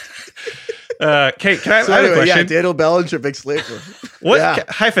 Kate, I have a question? Yeah, Daniel Bellinger, big sleeper.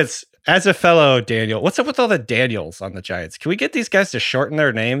 Heifetz, as a fellow Daniel, what's up with all the Daniels on the Giants? Can we get these guys to shorten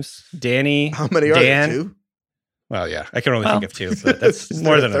their names? Danny, how many are Dan? there? Two? Well, yeah, I can only think of two, but that's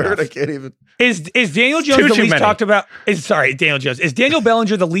more than third. enough. I can't even. Is Daniel Jones the least talked about? Daniel Jones. Is Daniel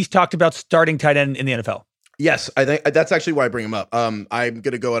Bellinger the least talked about starting tight end in the NFL? Yes, I think that's actually why I bring him up. I'm going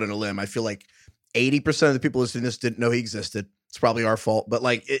to go out on a limb. I feel like 80% of the people listening to this didn't know he existed. It's probably our fault, but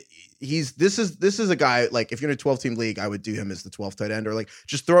like this is a guy, like if you're in a 12-team league, I would do him as the 12th tight end, or like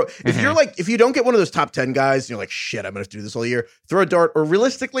just throw if you don't get one of those top 10 guys, you're like, shit, I'm gonna have to do this all year. Throw a dart, or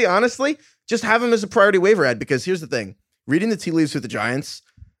realistically, honestly, just have him as a priority waiver ad, because here's the thing. Reading the tea leaves with the Giants,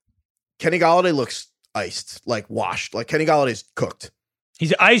 Kenny Golladay looks iced, like washed. Like Kenny Galladay's cooked.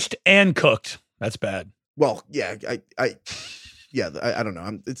 He's iced and cooked. That's bad. Well, yeah, I don't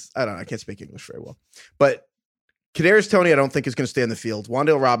know. I can't speak English very well, but Kadarius Toney, I don't think is going to stay on the field.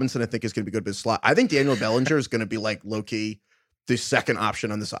 Wan'Dale Robinson, I think is going to be good with slot. I think Daniel Bellinger is going to be like low key the second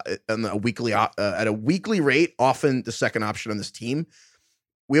option on this on a weekly at a weekly rate. Often the second option on this team.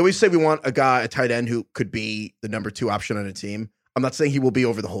 We always say we want a tight end who could be the number 2 option on a team. I'm not saying he will be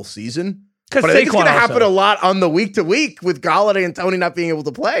over the whole season, but I think it's going to happen a lot on the week to week with Golladay and Toney not being able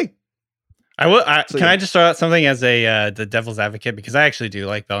to play. I just throw out something as the devil's advocate, because I actually do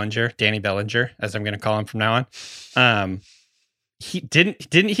like Bellinger, Danny Bellinger, as I'm going to call him from now on.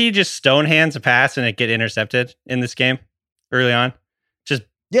 Didn't he just stone hands a pass and it get intercepted in this game early on? Just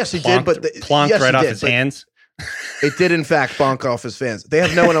yes, he did, but plonked right off his hands. It did in fact bonk off his fans. They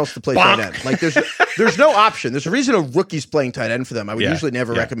have no one else to play tight end. Like there's no option. There's a reason a rookie's playing tight end for them. I would usually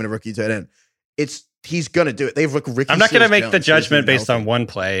never recommend a rookie tight end. He's gonna do it. They've looked Ricky. I'm not gonna make Jones, the judgment based on one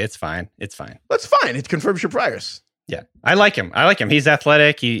play. It's fine. That's fine. It confirms your priors. Yeah, I like him. He's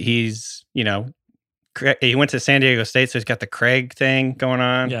athletic. He's he went to San Diego State, so he's got the Craig thing going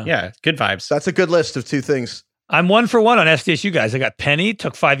on. Yeah, good vibes. That's a good list of 2 things. I'm 1 for 1 on SDSU guys. I got Penny,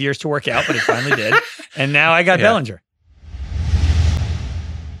 took 5 years to work out, but he finally did. And now I got Bellinger.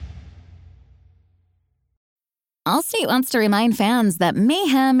 Allstate wants to remind fans that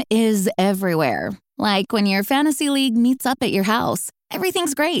mayhem is everywhere. Like when your fantasy league meets up at your house.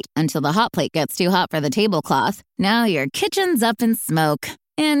 Everything's great until the hot plate gets too hot for the tablecloth. Now your kitchen's up in smoke.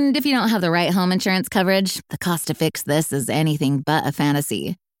 And if you don't have the right home insurance coverage, the cost to fix this is anything but a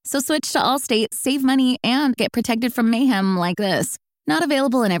fantasy. So switch to Allstate, save money, and get protected from mayhem like this. Not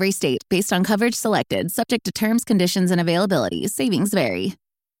available in every state based on coverage selected, subject to terms, conditions, and availability. Savings vary.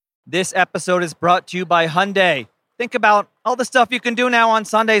 This episode is brought to you by Hyundai. Think about all the stuff you can do now on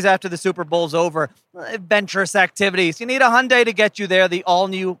Sundays after the Super Bowl's over. Adventurous activities. You need a Hyundai to get you there. The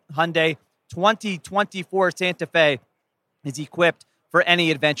all-new Hyundai 2024 Santa Fe. is equipped for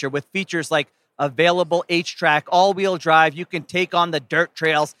any adventure with features like available H-Track all-wheel drive. You can take on the dirt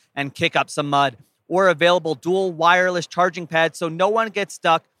trails and kick up some mud, or available dual wireless charging pads so no one gets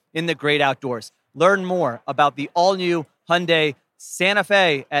stuck in the great outdoors. Learn more about the all-new Hyundai Santa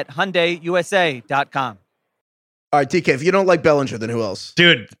Fe at HyundaiUSA.com. All right, DK, if you don't like Bellinger, then who else?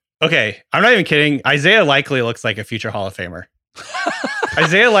 Dude, okay, I'm not even kidding. Isaiah Likely looks like a future Hall of Famer.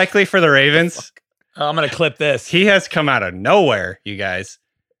 Isaiah Likely for the Ravens. I'm going to clip this. He has come out of nowhere, you guys.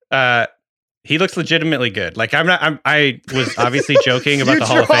 He looks legitimately good. Like I was obviously joking about the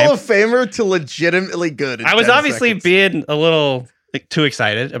Hall of Fame. Hall of Famer to legitimately good. I was obviously being a little too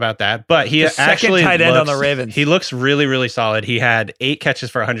excited about that, but he actually tight end on the Ravens. He looks really, really solid. He had 8 catches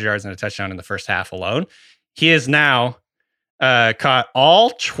for 100 yards and a touchdown in the first half alone. He has now caught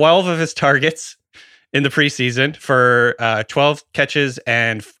all 12 of his targets in the preseason for 12 catches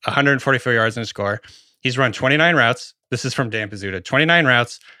and 144 yards and a score. He's run 29 routes. This is from Dan Pizzuta. 29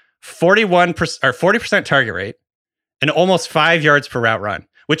 routes, 40% target rate, and almost 5 yards per route run,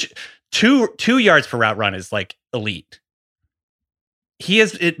 which 2 yards per route run is like elite. He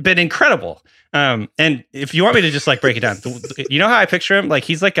has been incredible. And if you want me to just like break it down, you know how I picture him? Like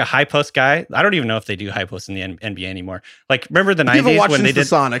he's like a high post guy. I don't even know if they do high posts in the NBA anymore. Like remember the 90s when they did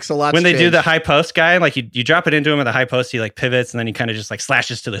Sonics, a lot when they do the high post guy, like you drop it into him at the high post, he like pivots and then he kind of just like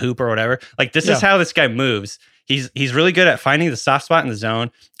slashes to the hoop or whatever. Like this is how this guy moves. He's really good at finding the soft spot in the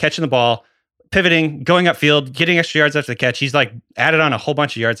zone, catching the ball, pivoting, going upfield, getting extra yards after the catch. He's like added on a whole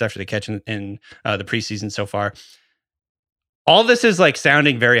bunch of yards after the catch in the preseason so far. All this is like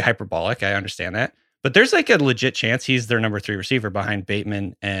sounding very hyperbolic. I understand that, but there's like a legit chance he's their number 3 receiver behind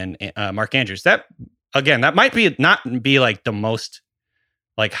Bateman and Mark Andrews. That again, that might not be like the most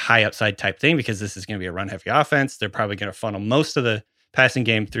like high upside type thing because this is going to be a run heavy offense. They're probably going to funnel most of the passing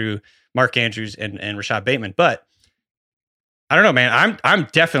game through Mark Andrews and Rashad Bateman. But I don't know, man. I'm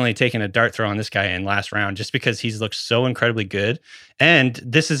definitely taking a dart throw on this guy in last round just because he's looked so incredibly good. And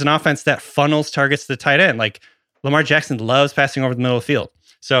this is an offense that funnels targets to the tight end. Like Lamar Jackson loves passing over the middle of the field.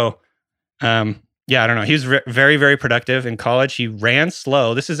 So, yeah, I don't know. He was very, very productive in college. He ran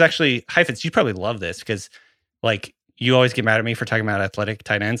slow. This is actually, Heifetz, you probably love this because, like, you always get mad at me for talking about athletic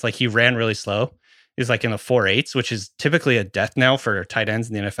tight ends. Like, he ran really slow. He was, like, in the 4.8s, which is typically a death knell for tight ends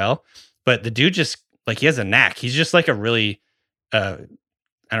in the NFL. But the dude just, like, he has a knack. He's just, like, a really, I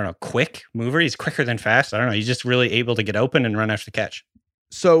don't know, quick mover. He's quicker than fast. I don't know. He's just really able to get open and run after the catch.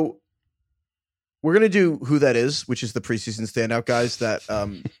 So, we're going to do who that is, which is the preseason standout guys that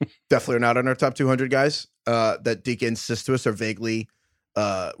definitely are not on our top 200 guys that DK insists to us are vaguely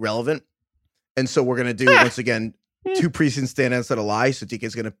relevant. And so we're going to do, once again, 2 preseason standouts that lie. So DK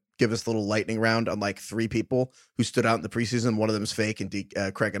is going to give us a little lightning round on like 3 people who stood out in the preseason. One of them is fake, and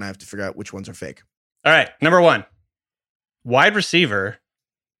Craig and I have to figure out which ones are fake. All right. Number 1, wide receiver,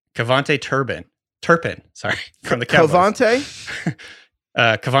 Kavontae Turpin, from the Cowboys.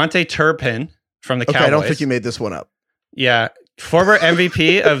 Kavontae Turpin. From the Cowboys. I don't think you made this one up. Yeah. Former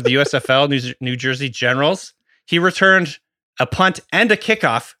MVP of the USFL, New Jersey Generals. He returned a punt and a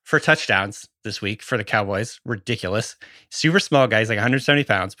kickoff for touchdowns this week for the Cowboys. Ridiculous. Super small guy. He's like 170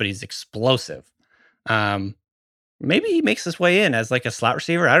 pounds, but he's explosive. Maybe he makes his way in as like a slot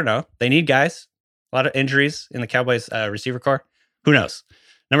receiver. I don't know. They need guys. A lot of injuries in the Cowboys receiver core. Who knows?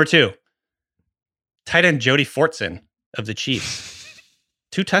 Number 2, tight end Jody Fortson of the Chiefs.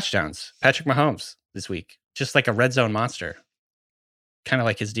 2 touchdowns. Patrick Mahomes this week. Just like a red zone monster. Kind of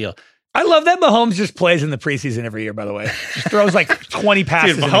like his deal. I love that Mahomes just plays in the preseason every year, by the way. Just throws like 20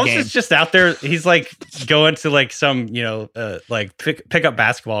 passes. Dude, Mahomes is just out there. He's like going to like some, like pick up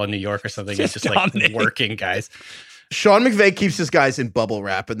basketball in New York or something. He's just like working guys. Sean McVay keeps his guys in bubble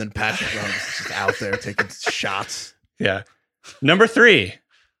wrap, and then Patrick Mahomes is just out there taking shots. Yeah. Number 3,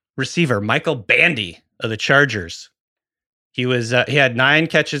 receiver Michael Bandy of the Chargers. He had 9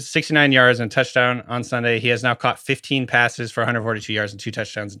 catches, 69 yards, and a touchdown on Sunday. He has now caught 15 passes for 142 yards and 2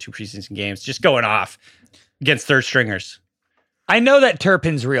 touchdowns in 2 preseason games. Just going off against third stringers. I know that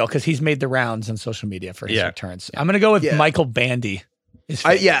Turpin's real because he's made the rounds on social media for his returns. I'm going to go with Michael Bandy.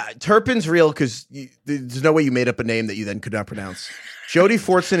 Turpin's real because there's no way you made up a name that you then could not pronounce. Jody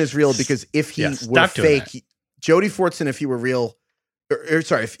Fortson is real because if he were fake, Jody Fortson, if he were real,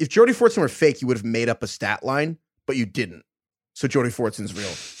 if Jody Fortson were fake, you would have made up a stat line, but you didn't. So Jody Fortson's real.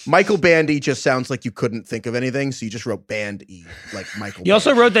 Michael Bandy just sounds like you couldn't think of anything, so you just wrote Band-E, like Michael. You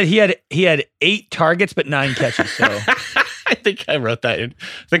also wrote that he had 8 targets but 9 catches. So I think I wrote that in.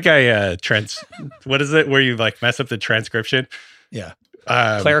 I think what is it where you like mess up the transcription? Yeah,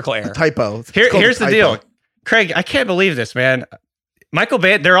 clerical error, typo. Here's the deal, Craig. I can't believe this, man. Michael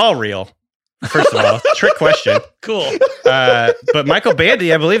Bandy, they're all real. First of all, trick question. Cool. But Michael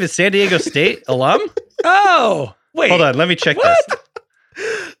Bandy, I believe, is San Diego State alum. Oh, wait. Hold on, let me check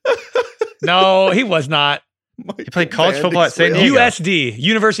this. No, he was not. He played college football at San Diego. USD,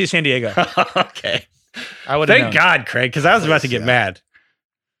 University of San Diego. Okay. I would. Thank God, Craig, because I was about to get mad.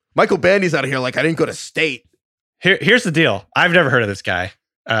 Michael Bandy's out of here like, I didn't go to state. Here's the deal. I've never heard of this guy.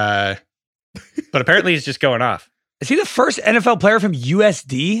 But apparently he's just going off. Is he the first NFL player from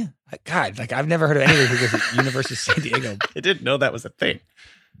USD? God, like I've never heard of anybody who goes to University of San Diego. I didn't know that was a thing.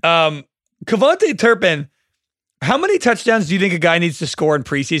 Kavonte Turpin, how many touchdowns do you think a guy needs to score in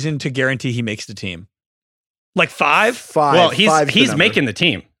preseason to guarantee he makes the team? Like 5? 5. Well, he's making the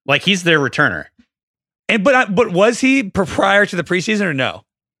team. Like he's their returner. And but was he prior to the preseason or no?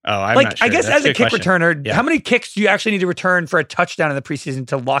 Oh, I'm like not sure. I guess That's as a kick question. returner, Yeah. how many kicks do you actually need to return for a touchdown in the preseason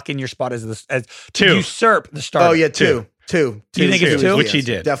to lock in your spot as to 2. usurp the starter? Oh yeah, 2. Do you think it's 2? Which he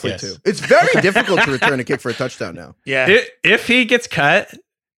did. Definitely Yes. 2. It's very difficult to return a kick for a touchdown now. Yeah. If he gets cut,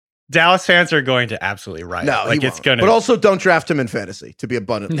 Dallas fans are going to absolutely riot. No, like he it's won't. going to. But also, don't draft him in fantasy. To be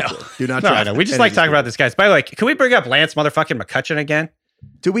abundantly clear, do not draft. No. We just any like of these talking about people. this guys. By the way, can we bring up Lance motherfucking McCutcheon again?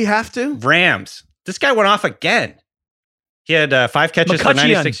 Do we have to? Rams. This guy went off again. He had 5 catches for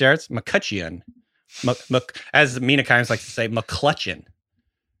 96 yards. McCutcheon. As Mina Kimes likes to say, McClutcheon.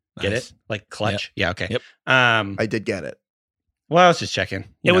 Get Nice. it? Like clutch? Yeah, okay. Yep. I did get it. Well, I was just checking.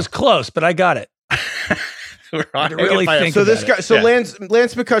 It was close, but I got it. We're on. Really think So this about guy, so Yeah.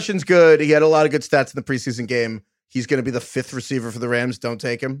 Lance McCutcheon's good. He had a lot of good stats in the preseason game. He's going to be the 5th receiver for the Rams. Don't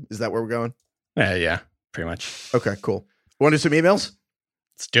take him. Is that where we're going? Yeah, pretty much. Okay, cool. Want to do some emails?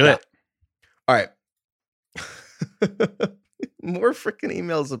 Let's do it. All right. More freaking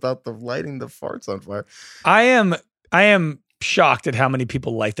emails about the lighting the farts on fire. I am shocked at how many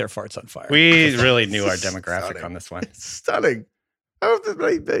people light their farts on fire. We really knew our Stunning. demographic on this one. It's stunning. I don't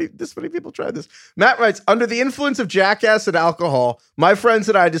think this many people tried this. Matt writes, under the influence of jackass and alcohol, my friends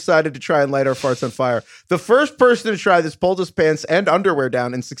and I decided to try and light our farts on fire. The first person to try this pulled his pants and underwear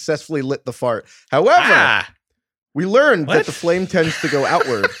down and successfully lit the fart. However, we learned that the flame tends to go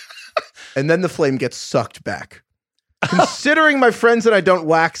outward and then the flame gets sucked back. Considering my friends and I don't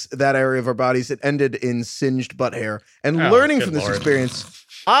wax that area of our bodies, it ended in singed butt hair. And learning good from this Lord. experience,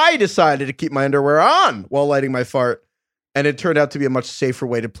 I decided to keep my underwear on while lighting my fart. And it turned out to be a much safer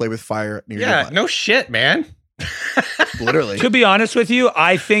way to play with fire near your butt. No shit, man. Literally. To be honest with you,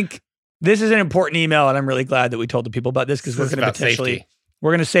 I think this is an important email, and I'm really glad that we told the people about this because we're This is going to about potentially safety.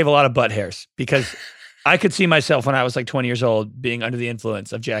 we're going to save a lot of butt hairs because I could see myself when I was like 20 years old being under the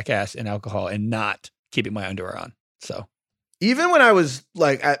influence of jackass and alcohol and not keeping my underwear on. So Even when I was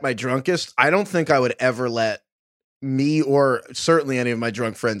like at my drunkest, I don't think I would ever let me or certainly any of my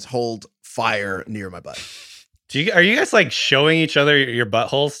drunk friends hold fire near my butt. Are you guys like showing each other your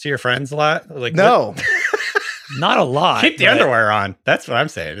buttholes to your friends a lot? Like No. not a lot. keep the but- underwear on. That's what I'm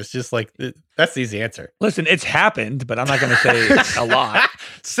saying. It's just like that's the easy answer. Listen, it's happened, but I'm not going to say a lot.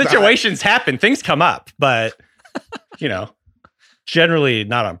 Situations happen, things come up, but generally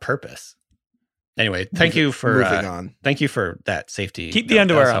not on purpose. Anyway, thank you for moving on thank you for that safety. Keep the note. That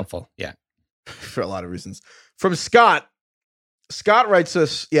underwear was on. helpful. Yeah. for a lot of reasons. From Scott. Scott writes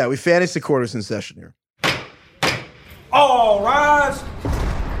us, we fantasy quarters in session here. All rise.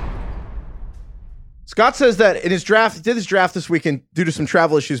 Scott says that in his draft, he did his draft this weekend due to some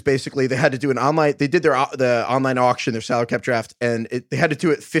travel issues. Basically, they had to do an online. They did the online auction, their salary cap draft, and they had to do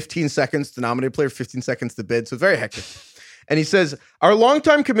it 15 seconds to nominate a player, 15 seconds to bid. So it's very hectic. And he says our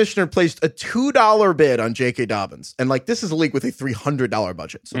longtime commissioner placed a $2 bid on J.K. Dobbins, and like this is a league with a $300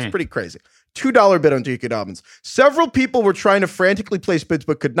 budget, so it's pretty crazy. $2 bid on J.K. Dobbins. Several people were trying to frantically place bids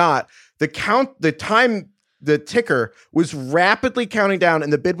but could not. The ticker was rapidly counting down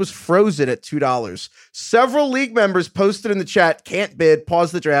and the bid was frozen at $2. Several league members posted in the chat, can't bid,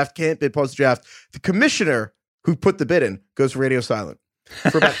 pause the draft, can't bid, pause the draft. The commissioner who put the bid in goes radio silent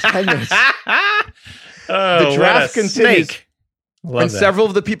for about 10 minutes. The draft continues. And several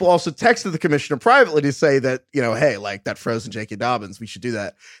of the people also texted the commissioner privately to say that, hey, like that frozen J.K. Dobbins, we should do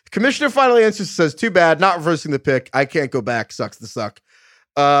that. The commissioner finally answers, says, too bad, not reversing the pick. I can't go back. Sucks to suck.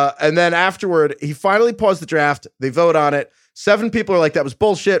 And then afterward, he finally paused the draft. They vote on it. 7 people are like, that was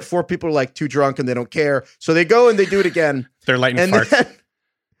bullshit. 4 people are like, too drunk and they don't care. So they go and they do it again. They're lighting farts.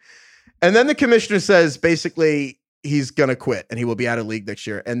 And then the commissioner says, basically, he's going to quit and he will be out of league next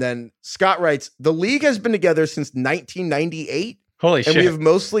year. And then Scott writes, the league has been together since 1998. Holy shit. And we have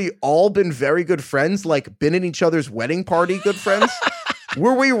mostly all been very good friends, like been in each other's wedding party good friends.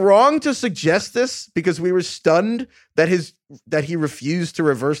 Were we wrong to suggest this because we were stunned that he refused to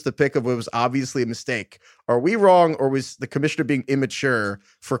reverse the pick of what was obviously a mistake? Are we wrong, or was the commissioner being immature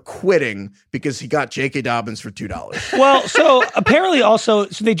for quitting because he got J.K. Dobbins for $2? Well, so apparently also,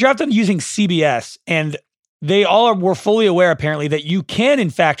 so they drafted using CBS, and they all were fully aware, apparently, that you can, in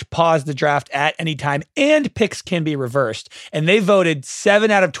fact, pause the draft at any time and picks can be reversed. And they voted,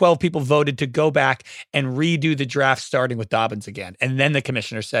 7 out of 12 people voted to go back and redo the draft starting with Dobbins again. And then the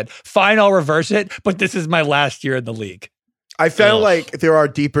commissioner said, fine, I'll reverse it, but this is my last year in the league. I felt like there are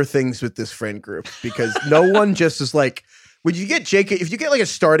deeper things with this friend group because no one just is like, when you get if you get like a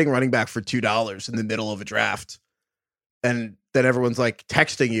starting running back for $2 in the middle of a draft, and then everyone's like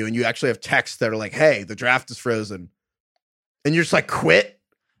texting you, and you actually have texts that are like, hey, the draft is frozen. And you're just like, quit.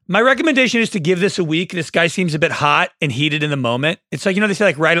 My recommendation is to give this a week. This guy seems a bit hot and heated in the moment. It's like, they say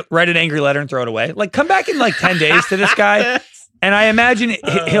like write an angry letter and throw it away. Like come back in like 10 days to this guy. And I imagine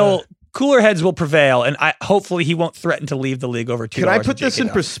cooler heads will prevail. And hopefully he won't threaten to leave the league over $2. Can I put this in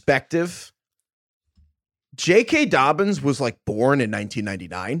perspective? J.K. Dobbins was like born in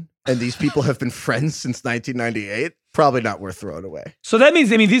 1999, and these people have been friends since 1998. Probably not worth throwing away. So that means,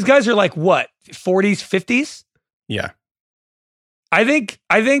 these guys are like what, 40s, 50s? Yeah. I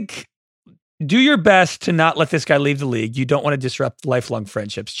think do your best to not let this guy leave the league. You don't want to disrupt lifelong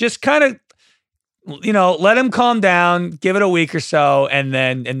friendships. Just kind of, let him calm down, give it a week or so, and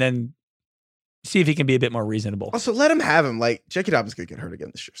then see if he can be a bit more reasonable. Also, let him have him. Like, J.K. Dobbins could get hurt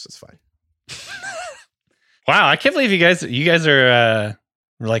again this year, so it's fine. Wow, I can't believe you guys are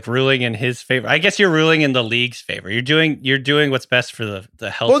like ruling in his favor. I guess you're ruling in the league's favor. You're doing what's best for the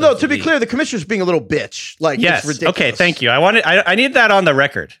health. Well, no, of the to be league. clear, the commissioner's being a little bitch. Like, yes, it's ridiculous. Okay, thank you. I need that on the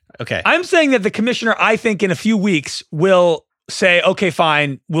record. Okay, I'm saying that the commissioner, I think, in a few weeks will say, okay,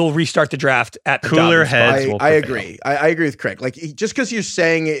 fine, we'll restart the draft at the cooler Dobbins heads. spot. I agree. I agree with Craig. Like, just because you're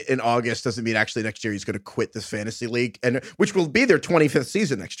saying it in August doesn't mean actually next year he's going to quit this fantasy league, and which will be their 25th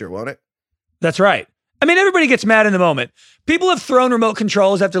season next year, won't it? That's right. Everybody gets mad in the moment. People have thrown remote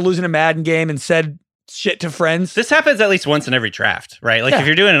controls after losing a Madden game and said shit to friends. This happens at least once in every draft, right? Like if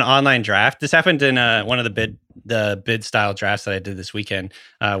you're doing an online draft, this happened in one of the bid style drafts that I did this weekend,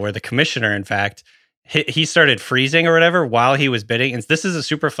 where the commissioner, in fact, he started freezing or whatever while he was bidding. And this is a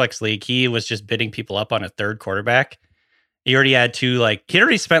super flex league. He was just bidding people up on a third quarterback. He already had he'd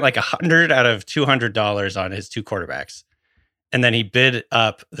already spent like $100 out of $200 on his 2 quarterbacks. And then he bid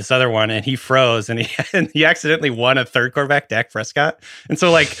up this other one and he froze and he accidentally won a third quarterback, Dak Prescott. And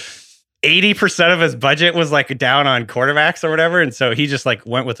so like 80% of his budget was like down on quarterbacks or whatever. And so he just like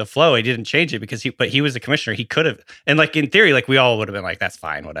went with the flow. He didn't change it because he was a commissioner. He could have, and like in theory, like we all would have been like, that's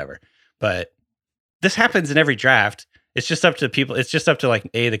fine, whatever. But this happens in every draft. It's just up to people. It's just up to like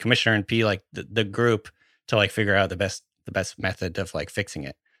the commissioner, and like the group to like figure out the best method of like fixing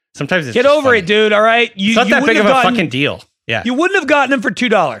it. Sometimes it's get over funny. It, dude. All right. It's not that big of a fucking deal. Yeah. You wouldn't have gotten him for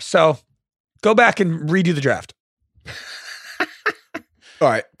 $2. So go back and redo the draft. All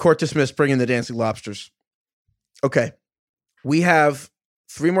right. Court dismissed. Bring in the dancing lobsters. Okay. We have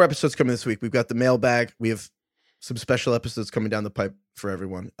 3 more episodes coming this week. We've got the mailbag. We have some special episodes coming down the pipe for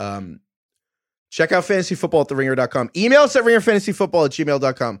everyone. Check out fantasyfootball at theringer.com. Email us at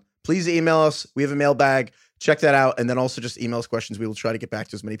ringerfantasyfootball@gmail.com. Please email us. We have a mailbag. Check that out. And then also just email us questions. We will try to get back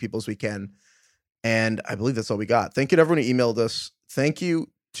to as many people as we can. And I believe that's all we got. Thank you to everyone who emailed us. Thank you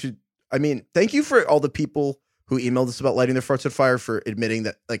for all the people who emailed us about lighting their farts on fire, for admitting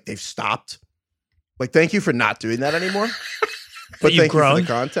that like they've stopped. Like, thank you for not doing that anymore. But thank you for the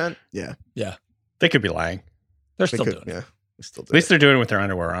content. Yeah. Yeah. They could be lying. They're still doing it. Yeah. Still At least they're doing it with their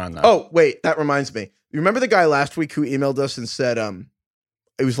underwear on, though. Oh, wait. That reminds me. You remember the guy last week who emailed us and said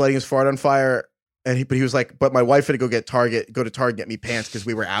he was lighting his fart on fire? But he was like, but my wife had to go to Target, get me pants because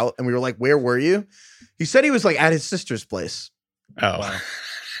we were out. And we were like, where were you? He said he was like at his sister's place. Oh. Wow.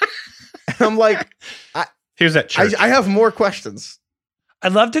 And I'm like, he was at church. I have more questions.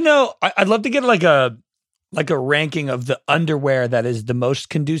 I'd love to know. I'd love to get like a ranking of the underwear that is the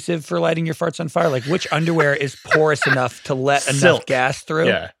most conducive for lighting your farts on fire. Like which underwear is porous enough to let enough gas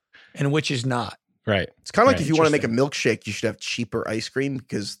through, and which is not. Right. It's kind of like if you want to make a milkshake, you should have cheaper ice cream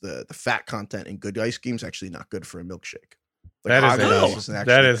because the fat content in good ice cream is actually not good for a milkshake. Like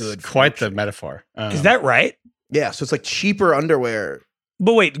that is quite the metaphor. Is that right? Yeah. So it's like cheaper underwear.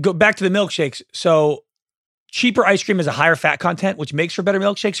 But wait, go back to the milkshakes. So cheaper ice cream is a higher fat content, which makes for better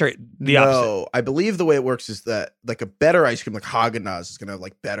milkshakes, or the opposite? No, I believe the way it works is that like a better ice cream, like Haagen-Dazs, is going to have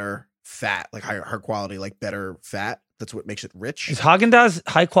like better fat, like higher quality, like better fat. That's what makes it rich. Is Haagen-Dazs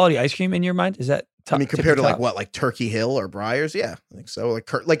high quality ice cream in your mind? Is that compared to like what, like Turkey Hill or Breyers? Yeah, I think so.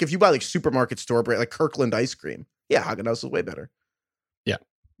 Like if you buy like supermarket store brand, like Kirkland ice cream, yeah, Haagen-Dazs is way better.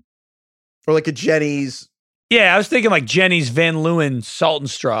 Or like a Jenny's. Yeah, I was thinking like Jenny's, Van Leeuwen, Salt and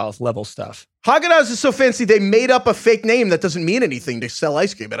Straw level stuff. Haagen-Dazs is so fancy, they made up a fake name that doesn't mean anything to sell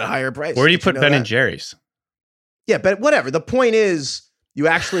ice cream at a higher price. Where do you put Ben and Jerry's? Yeah, but whatever. The point is, you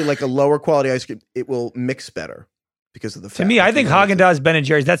actually like a lower quality ice cream. It will mix better because of the fat. To me, I think Haagen-Dazs, Ben and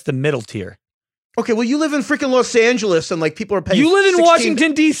Jerry's, that's the middle tier. Okay, well, you live in freaking Los Angeles, and like people are paying. You live in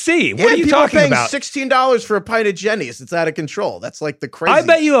Washington D.C. What are you talking about? $16 for a pint of Jenny's. It's out of control. That's like the crazy. I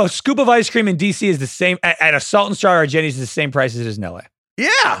bet you a scoop of ice cream in D.C. is the same at a Salt and Straw or Jenny's is the same price as it is in L.A.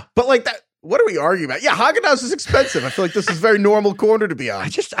 Yeah, but like that. What are we arguing about? Yeah, Haagen-Dazs is expensive. I feel like this is a very normal corner to be on. I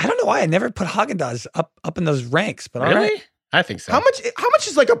don't know why I never put Haagen-Dazs up in those ranks, but really? All right. I think so. How much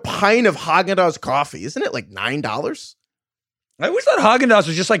is like a pint of Haagen-Dazs coffee? Isn't it like $9? I always thought Haagen-Dazs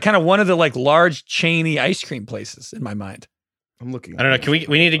was just like kind of one of the like large chainy ice cream places in my mind. I'm looking. I don't know. Can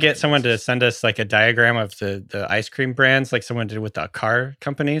we need to get someone to send us like a diagram of the ice cream brands, like someone did with the car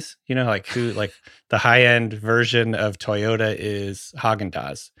companies? You know, like who like the high end version of Toyota is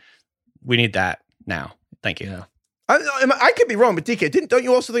Haagen-Dazs. We need that now. Thank you. Yeah. I could be wrong, but DK, don't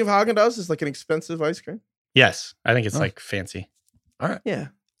you also think of Haagen-Dazs as like an expensive ice cream? Yes, I think it's like fancy. All right. Yeah.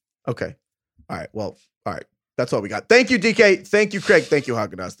 Okay. All right. Well, all right. That's all we got. Thank you, DK. Thank you, Craig. Thank you,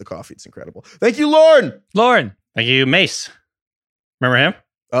 Haagen-Dazs. The coffee. It's incredible. Thank you, Lauren. Thank you, Mace. Remember him?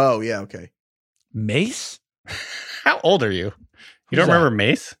 Oh, yeah. Okay. Mace? How old are you? You don't remember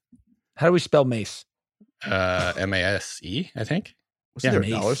Mace? How do we spell Mace? M-A-S-E, I think. Wasn't there a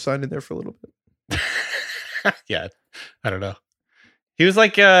dollar sign in there for a little bit? Yeah. I don't know. He was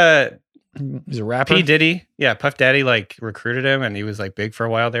like He's a rapper. P. Diddy. Yeah, Puff Daddy like recruited him and he was like big for a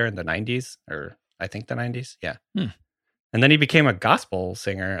while there in the 90s or I think the 90s. Yeah. And then he became a gospel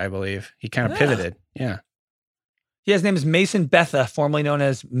singer, I believe. He kind of pivoted. Yeah. Yeah, his name is Mason Betha, formerly known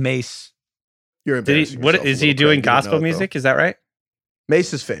as Mace. You're embarrassing What yourself is a he little, doing Craig. You gospel know it, music? Is that right?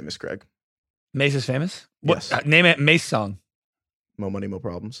 Mace is famous, Greg. Mace is famous? Yes. Name it Mace song. Mo Money, Mo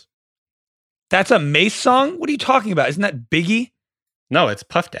Problems. That's a Mace song? What are you talking about? Isn't that Biggie? No, it's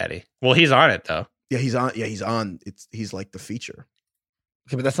Puff Daddy. Well, he's on it though. Yeah, he's on. Yeah, he's on. He's like the feature.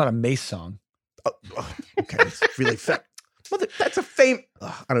 Okay, but that's not a Mace song. Okay, it's really fat. Mother, that's a fame.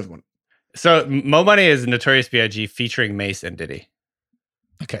 I don't even want. So Mo Money is Notorious B.I.G. featuring Mace and Diddy.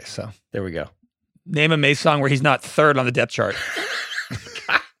 Okay, so There we go. name a Mace song where he's not third on the depth chart.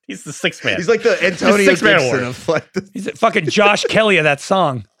 He's the sixth man. He's like the Antonio Six-Man Gibson award. of like. He's a fucking Josh Kelly of that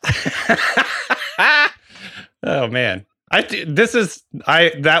song. Oh man.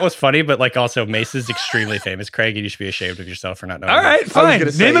 That was funny, but like also Mace is extremely famous, Craig, and you should be ashamed of yourself for not knowing. All right, that. fine.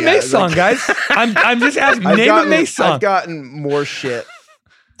 Name a Mace song, guys. I'm just asking. Name a Mace song. I've gotten more shit.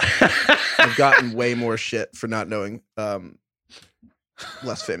 I've gotten way more shit for not knowing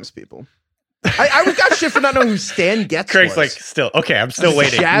less famous people. I got shit for not knowing who Stan Getz Craig's was. like, still okay. I'm still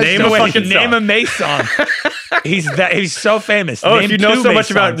waiting. Jazz Name a fucking Name song. a Mace song. He's so famous. Oh, Name if you know two so Mace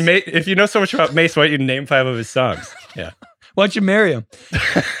much about songs. if you know so much about Mace, why don't you name 5 of his songs? Yeah. Why don't you marry him?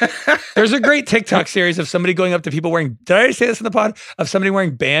 There's a great TikTok series of somebody going up to people wearing, did I already say this in the pod? Of somebody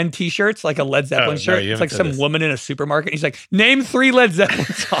wearing band t-shirts, like a Led Zeppelin no, shirt. you It's like haven't some said this. woman in a supermarket. He's like, name 3 Led Zeppelin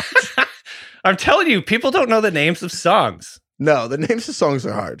songs. I'm telling you, people don't know the names of songs. No, the names of songs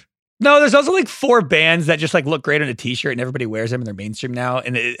are hard. No, there's also like 4 bands that just like look great on a t-shirt and everybody wears them and they're mainstream now.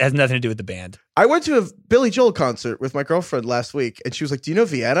 And it has nothing to do with the band. I went to a Billy Joel concert with my girlfriend last week, and she was like, "Do you know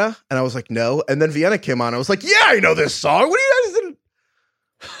Vienna?" And I was like, "No." And then Vienna came on. I was like, "Yeah, I know this song. What are you guys doing?"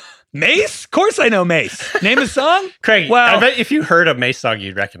 Mace? Of course I know Mace. Name a song? Craig, Well- I bet if you heard a Mace song,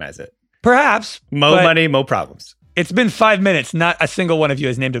 you'd recognize it. Perhaps. Mo but Money, Mo Problems. It's been 5 minutes. Not a single one of you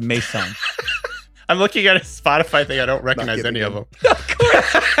has named a Mace song. I'm looking at a Spotify thing. I don't recognize kidding, any of man. them.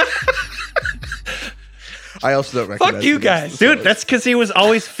 I also don't recognize. Fuck you the names guys. of the Dude, songs. that's because he was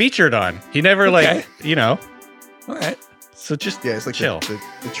always featured on. He never Okay. All right. So just yeah, it's like chill. the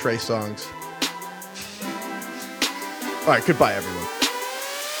Trey songs. All right, goodbye, everyone.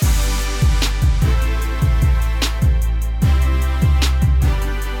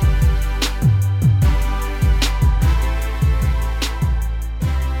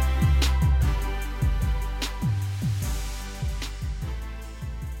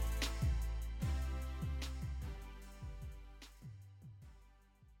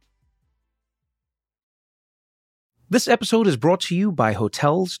 This episode is brought to you by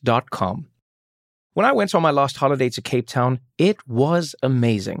Hotels.com. When I went on my last holiday to Cape Town, it was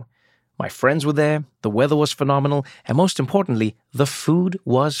amazing. My friends were there, the weather was phenomenal, and most importantly, the food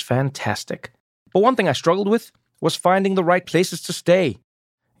was fantastic. But one thing I struggled with was finding the right places to stay.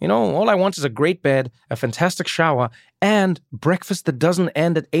 You know, all I want is a great bed, a fantastic shower, and breakfast that doesn't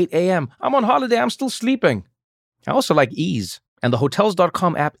end at 8 a.m. I'm on holiday, I'm still sleeping. I also like ease. And the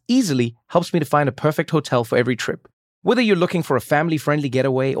Hotels.com app easily helps me to find a perfect hotel for every trip. Whether you're looking for a family-friendly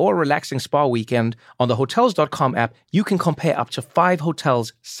getaway or a relaxing spa weekend, on the Hotels.com app, you can compare up to 5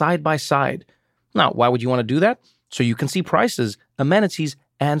 hotels side by side. Now, why would you want to do that? So you can see prices, amenities,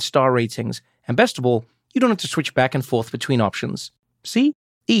 and star ratings. And best of all, you don't have to switch back and forth between options. See?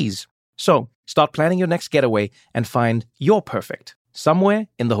 Ease. So, start planning your next getaway and find your perfect somewhere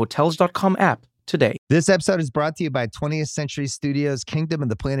in the Hotels.com app today. This episode is brought to you by 20th Century Studios' Kingdom of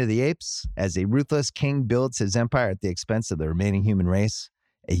the Planet of the Apes. As a ruthless king builds his empire at the expense of the remaining human race,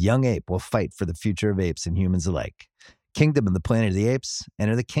 a young ape will fight for the future of apes and humans alike. Kingdom of the Planet of the Apes.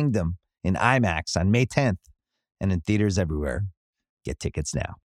 Enter the kingdom in IMAX on May 10th and in theaters everywhere. Get tickets now.